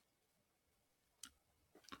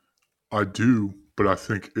 I do, but I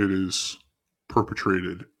think it is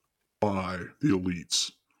perpetrated by the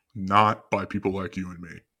elites, not by people like you and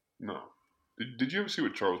me. No. Did you ever see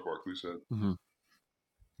what Charles Barkley said? Mm-hmm.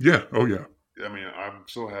 Yeah. Oh, yeah. I mean, I'm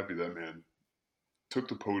so happy that man took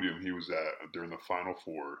the podium he was at during the Final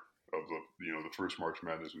Four of the first March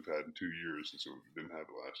Madness we've had in 2 years, since we didn't have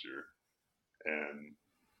it last year, and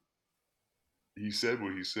he said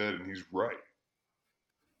what he said, and he's right.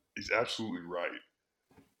 He's absolutely right.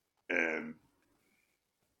 And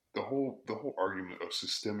the whole argument of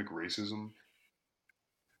systemic racism,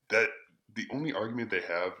 that the only argument they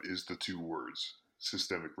have is the two words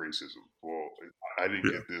systemic racism. Well, I didn't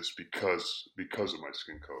Yeah. get this because of my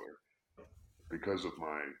skin color, because of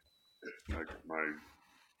my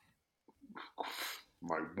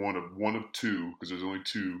one of two, because there's only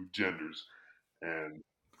two genders, and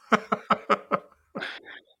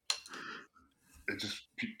it just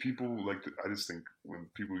people like I just think when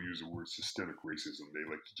people use the word systemic racism, they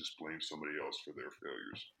like to just blame somebody else for their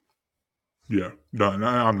failures. Yeah. No,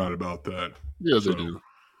 I'm not about that. Yeah, So- they do.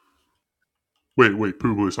 Wait,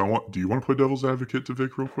 Publius, do you want to play devil's advocate to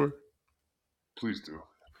Vic real quick? Please do.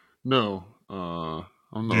 No,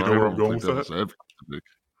 I'm Do not. you know I where don't I'm going play with devil's that? advocate, Vic.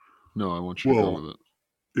 No, I want you to go Well, with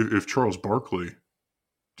it. if Charles Barkley,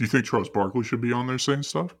 do you think Charles Barkley should be on there saying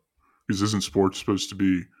stuff? Because isn't sports supposed to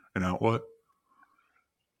be an outlet?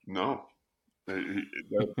 No.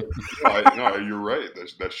 No, you're right.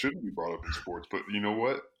 That shouldn't be brought up in sports. But you know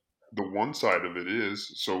what? The one side of it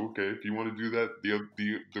is, so okay, if you want to do that,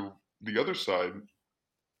 the other side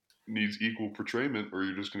needs equal portrayment, or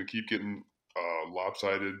you're just going to keep getting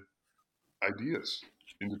lopsided ideas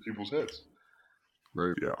into people's heads.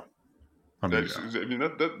 Right. Yeah. I mean,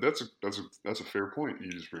 That's a fair point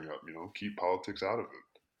you just bring up. Keep politics out of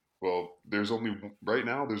it. Well, right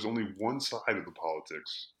now there's only one side of the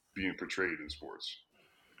politics being portrayed in sports,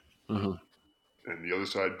 Uh-huh. and the other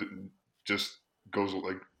side just goes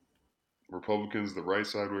like Republicans, the right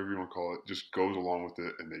side, whatever you want to call it, just goes along with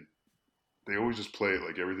it, and they always just play it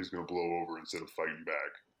like everything's going to blow over instead of fighting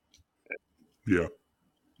back. yeah.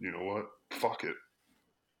 You know what? Fuck it.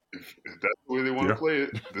 If that's the way they want to play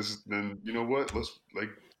it, then you know what? Let's, like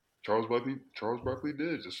Charles Barkley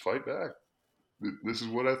did, just fight back. This is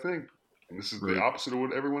what I think, and this is the Right. opposite of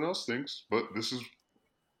what everyone else thinks. But this is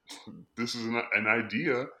an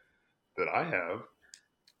idea that I have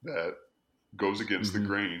that goes against the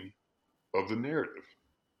grain of the narrative.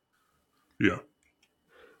 Yeah.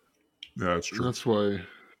 Yeah, that's And true. that's why.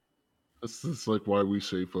 That's like why we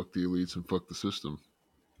say fuck the elites and fuck the system.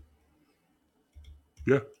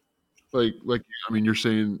 Yeah. Like I mean, you're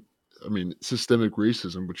saying, systemic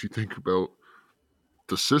racism, but you think about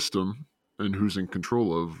the system and who's in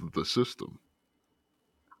control of the system.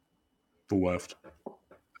 The left.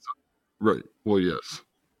 Right. Well, yes.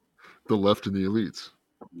 The left and the elites.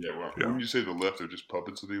 Yeah, well, Yeah. when you say the left, they're just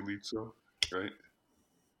puppets of the elites, though, right?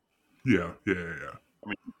 Yeah. I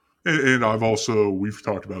mean, And we've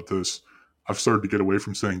talked about this, I've started to get away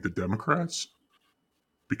from saying the Democrats,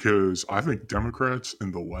 because I think Democrats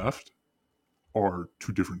and the left are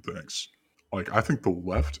two different things. Like, I think the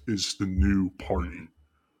left is the new party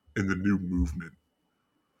and the new movement.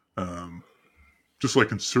 Just like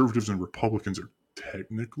conservatives and Republicans are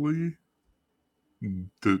technically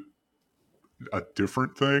a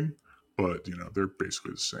different thing, but they're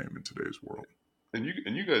basically the same in today's world. and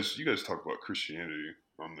you guys talk about Christianity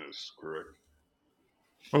on this, correct?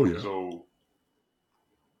 Oh yeah. So,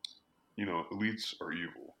 elites are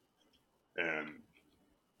evil, and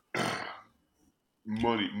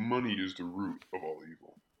money is the root of all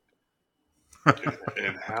evil.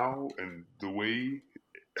 and the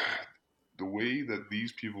way that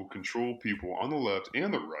these people control people on the left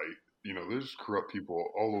and the right, there's corrupt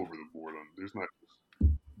people all over the board. There's not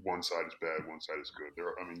just one side is bad, one side is good.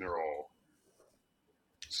 They're all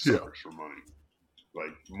suckers for money.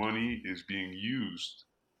 Like, money is being used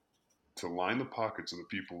to line the pockets of the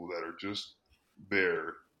people that are just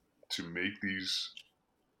there to make these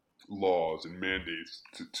laws and mandates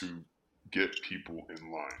to get people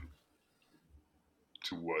in line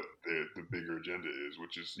to what the bigger agenda is,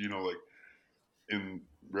 which is, like in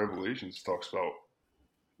Revelations talks about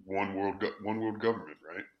one world government,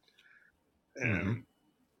 right? And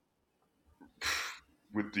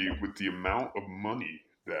with the amount of money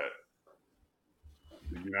that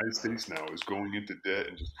the United States now is going into debt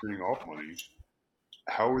and just printing off money,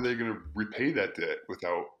 how are they going to repay that debt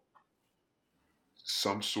without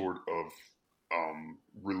some sort of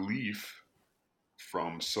relief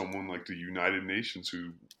from someone like the United Nations,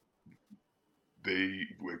 who they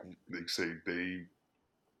say the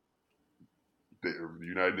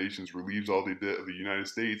United Nations relieves all the debt of the United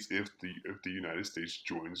States if the United States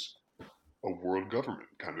joins a world government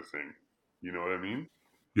kind of thing. You know what I mean?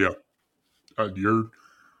 Yeah.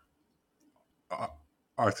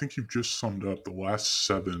 I think you've just summed up the last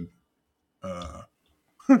 7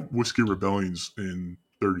 whiskey rebellions in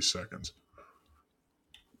 30 seconds.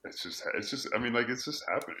 It's just. I mean, like, it's just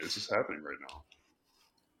happening. It's just happening right now.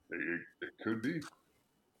 It could be.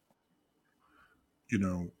 You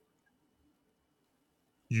know,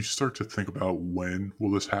 you start to think about, when will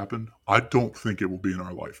this happen? I don't think it will be in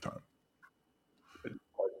our lifetime.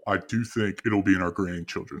 I do think it'll be in our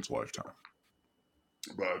grandchildren's lifetime.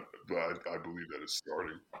 But I believe that it's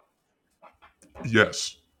starting.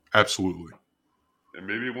 Yes, absolutely. And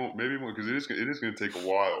maybe it won't. Maybe it won't, because it is going to take a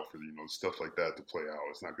while for stuff like that to play out.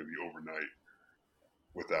 It's not going to be overnight.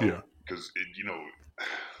 Without, because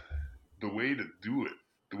the way to do it,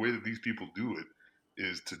 the way that these people do it,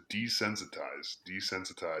 is to desensitize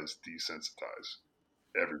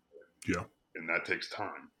everybody. Yeah. And that takes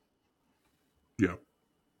time. Yeah.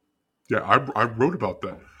 I wrote about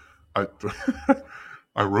that.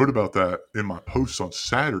 I wrote about that in my post on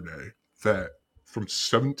Saturday, that from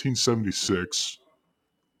 1776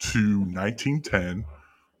 to 1910,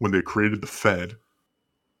 when they created the Fed,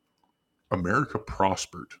 America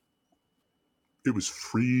prospered. It was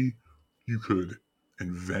free. You could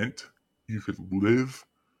invent. You could live.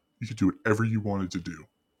 You could do whatever you wanted to do.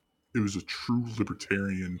 It was a true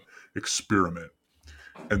libertarian experiment.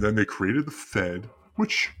 And then they created the Fed,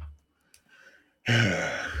 which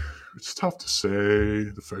it's tough to say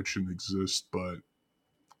the Fed shouldn't exist, but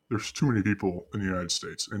there's too many people in the United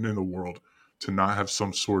States and in the world to not have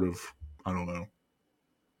some sort of, I don't know,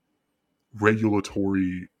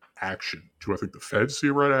 regulatory action. Do I think the Fed see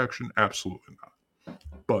a right action? Absolutely not.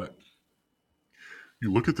 But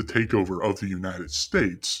you look at the takeover of the United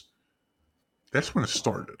States, that's when it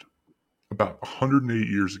started, about 108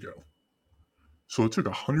 years ago. So it took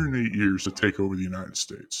 108 years to take over the United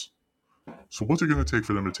States. So what's it going to take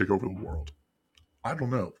for them to take over the world? I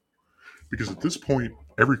don't know. Because at this point,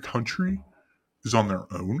 every country is on their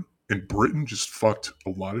own. And Britain just fucked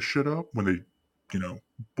a lot of shit up when they,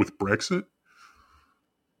 with Brexit.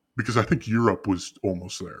 Because I think Europe was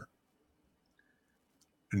almost there.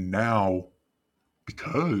 And now,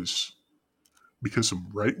 because some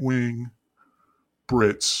right-wing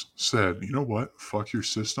Brits said, you know what, fuck your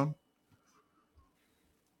system,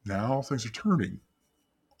 now things are turning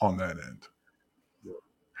on that end.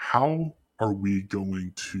 How are we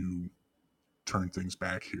going to turn things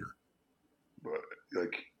back here? But,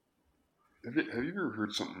 like, have you ever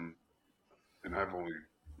heard something, and I've only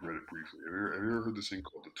read it briefly, have you ever heard this thing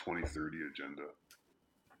called the 2030 Agenda?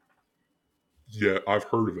 Yeah, I've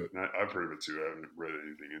heard of it. I've heard of it too. I haven't read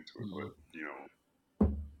anything into it, but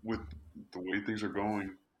with the way things are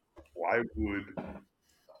going, why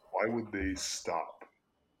would they stop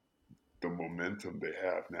the momentum they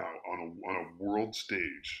have now on a world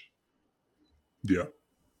stage? Yeah.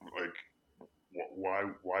 Like,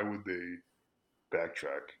 why would they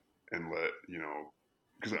backtrack and let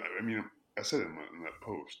Because I said in that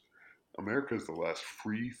post, America is the last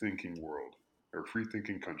free thinking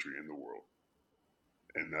country in the world.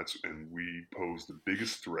 And we pose the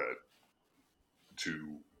biggest threat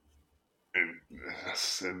to, and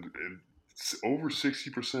over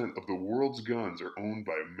 60% of the world's guns are owned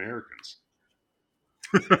by Americans.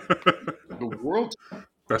 The world.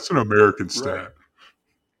 That's an American stat.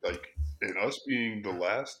 Right. Like, and us being the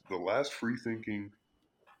last free thinking,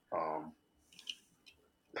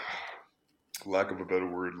 lack of a better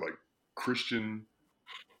word, like Christian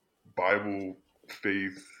Bible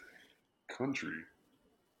faith country.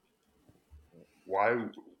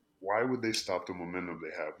 Why would they stop the momentum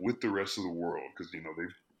they have with the rest of the world? Because they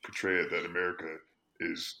portray it that America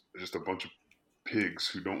is just a bunch of pigs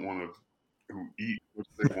who eat what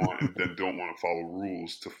they want and then don't want to follow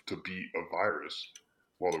rules to beat a virus,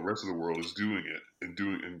 while the rest of the world is doing it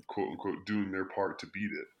and quote unquote doing their part to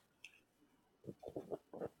beat it.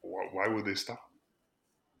 Why would they stop?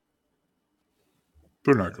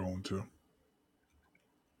 They're not going to.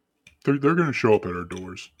 They're going to show up at our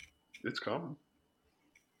doors. It's coming.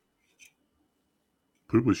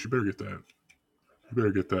 Publius, you better get that. You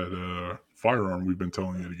better get that firearm we've been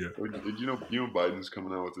telling you to get. Did you know Biden's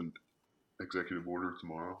coming out with an executive order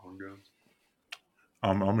tomorrow on guns?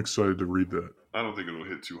 I'm excited to read that. I don't think it'll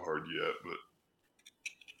hit too hard yet,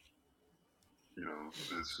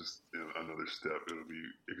 it's just another step. It'll be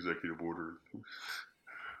executive order.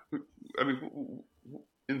 I mean,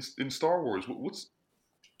 in Star Wars, what's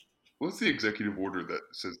the executive order that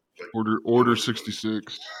says like Order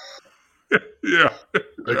 66. Yeah.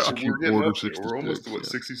 Execute we're getting Order up there. 66. We're almost to yeah.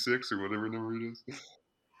 66 or whatever number it is.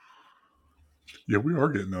 Yeah, we are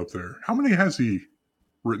getting up there. How many has he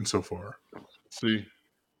written so far?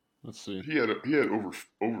 Let's see. He had over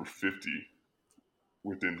 50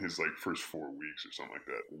 within his like first 4 weeks or something like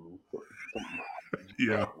that.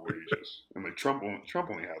 Yeah. Outrageous. And like Trump only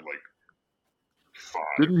had like 5.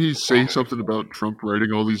 Didn't he say something about Trump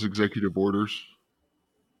writing all these executive orders?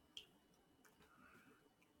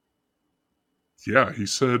 Yeah, he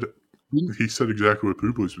said exactly what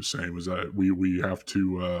Publius was saying, was that we have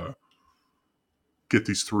to get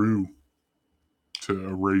these through to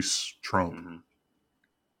erase Trump. Mm-hmm.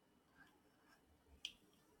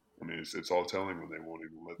 I mean, it's all telling when they won't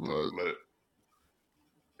even let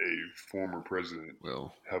a former president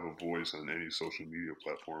have a voice on any social media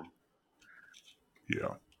platform.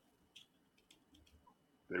 Yeah.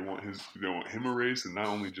 They want him erased, and not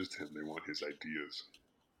only just him, they want his ideas.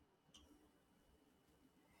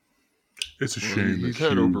 It's a shame he's that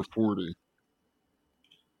had over 40.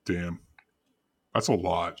 Damn. That's a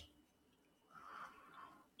lot.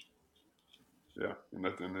 Yeah,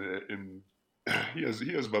 and he has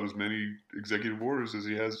about as many executive orders as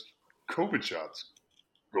he has COVID shots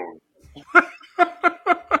going.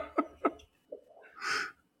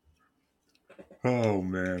 Oh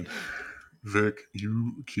man, Vic,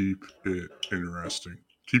 you keep it interesting.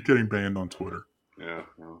 Keep getting banned on Twitter. Yeah,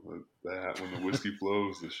 well, that when the whiskey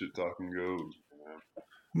flows, the shit talking goes.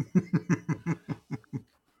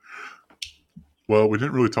 Well, we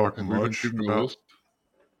didn't really talk Everyone much give me a about. list.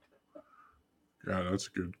 Yeah, that's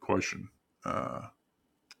a good question.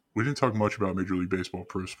 We didn't talk much about Major League Baseball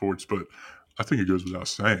pro sports, but I think it goes without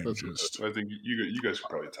saying. I think you guys could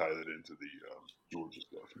probably tie that into the Georgia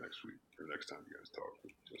stuff next week or next time you guys talk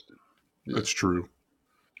with Justin. Yeah. That's true,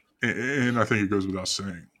 and I think it goes without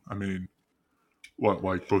saying. I mean,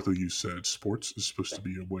 like both of you said, sports is supposed to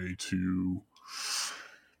be a way to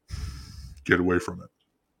get away from it.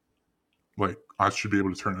 Like, I should be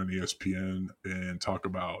able to turn on ESPN and talk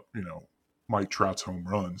about, Mike Trout's home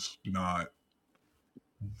runs, not,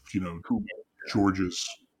 Georgia's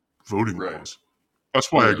voting laws.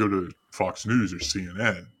 That's why I go to Fox News or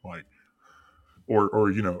CNN, like, or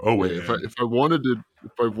OAN. If I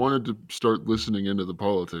wanted to start listening into the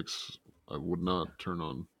politics, I would not turn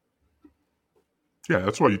on. Yeah,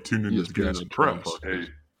 that's why you tune into the Gas and Press. Hey,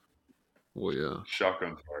 well, yeah.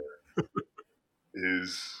 Shotgun fire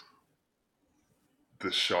is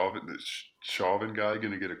the Chauvin guy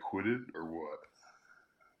going to get acquitted or what?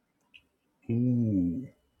 Ooh.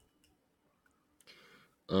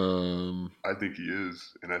 I think he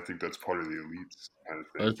is, and I think that's part of the elites kind of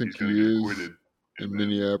thing. I think he's he is, acquitted, and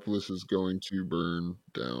Minneapolis is going to burn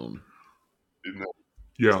down.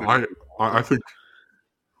 Yeah, I think.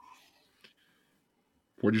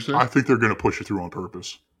 What'd you say? I think they're going to push it through on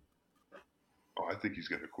purpose. Oh, I think he's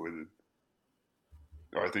getting acquitted.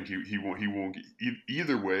 Or I think he won't get,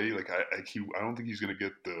 either way. Like I don't think he's going to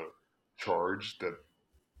get the charge that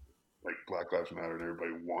like Black Lives Matter and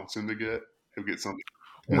everybody wants him to get. He'll get something.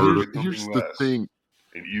 Here's the thing.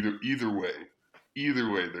 And either way,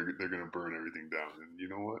 they're going to burn everything down. And you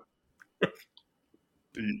know what?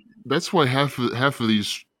 That's why half of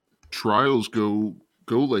these trials go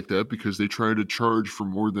like that, because they try to charge for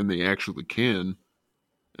more than they actually can,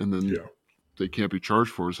 and then they can't be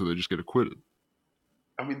charged for it, so they just get acquitted.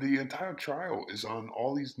 I mean, the entire trial is on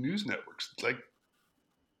all these news networks. Like,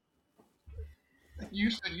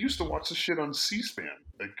 you used to watch the shit on C-SPAN.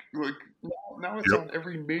 Like now it's on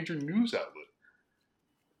every major news outlet,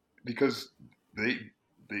 because the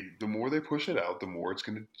more they push it out, the more it's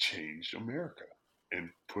going to change America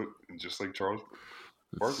and just like Charles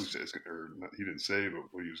Barkley says, or not, he didn't say, but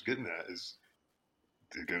what he was getting at is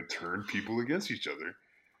they're going to turn people against each other,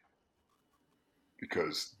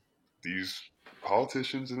 because these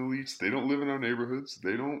politicians and elites, they don't live in our neighborhoods.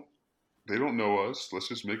 They don't know us. Let's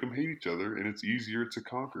just make them hate each other, and it's easier to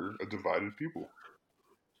conquer a divided people.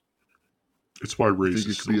 It's why race is.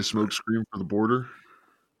 Think it could be a smokescreen for the border?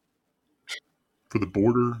 For the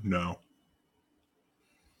border, no.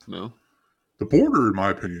 No? The border, in my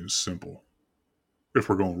opinion, is simple. If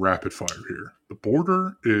we're going rapid fire here, the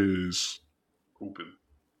border is open.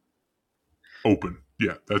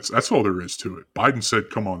 Yeah, that's all there is to it. Biden said,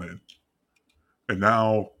 "Come on in," and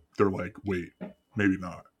now they're like, "Wait, maybe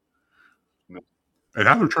not." No. And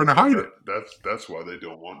now they're trying to hide it. That's why they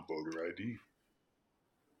don't want voter ID.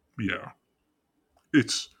 Yeah,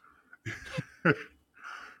 it's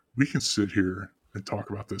we can sit here and talk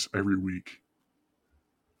about this every week,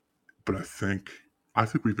 but I think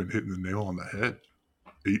we've been hitting the nail on the head.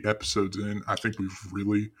 8 episodes in, I think this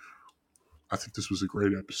was a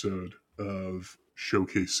great episode of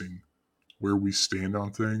showcasing where we stand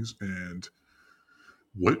on things and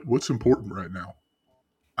what's important right now.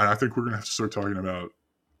 And I think we're going to have to start talking about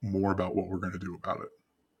more about what we're going to do about it.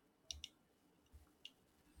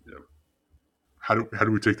 Yep. How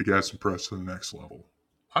do we take the gas and press to the next level?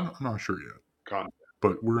 I'm not sure yet. Content.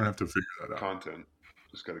 But we're going to have to figure that out. Content.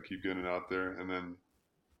 Just got to keep getting it out there. And then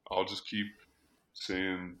I'll just keep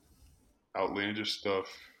saying outlandish stuff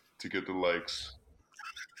to get the likes.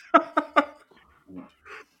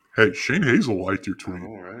 Hey, Shane Hazel liked your tweet.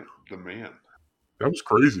 All right. The man. That was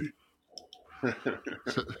crazy.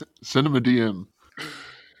 Send him a DM.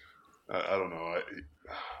 I don't know.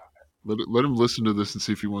 Let him listen to this and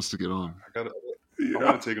see if he wants to get on. I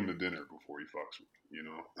want to take him to dinner before he fucks with me, you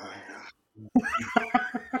know?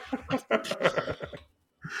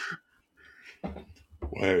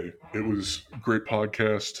 Well, hey, it was a great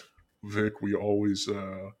podcast, Vic. We always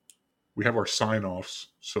we have our sign-offs,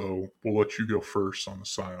 so we'll let you go first on the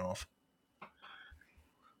sign-off.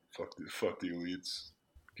 Fuck the elites.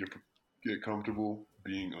 Get comfortable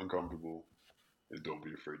being uncomfortable, and don't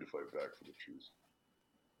be afraid to fight back for the truth.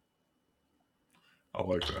 I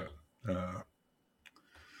like that.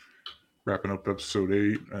 Wrapping up episode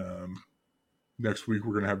 8. Next week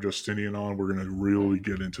we're going to have Justinian on. We're going to really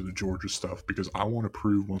get into the Georgia stuff because I want to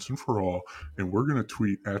prove once and for all, and we're going to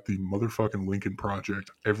tweet at the motherfucking Lincoln Project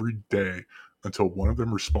every day until one of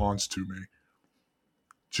them responds to me.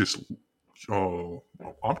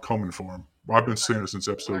 I'm coming for him. I've been saying it since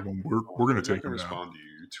episode 1. We're going to take him down. Respond to you.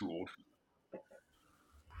 You're too old for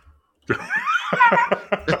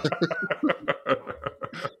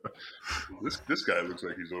This guy looks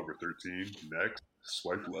like he's over 13. Next,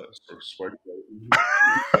 swipe left or swipe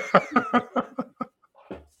right.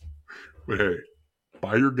 But hey,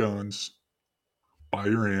 buy your guns, buy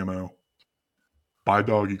your ammo, buy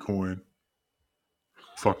doggy coin.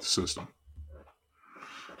 Fuck the system.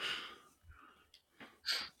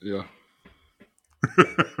 Yeah.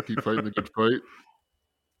 Keep fighting the good fight.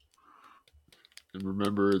 And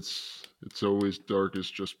remember, it's always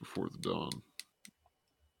darkest just before the dawn.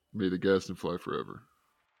 May the Gaston fly forever.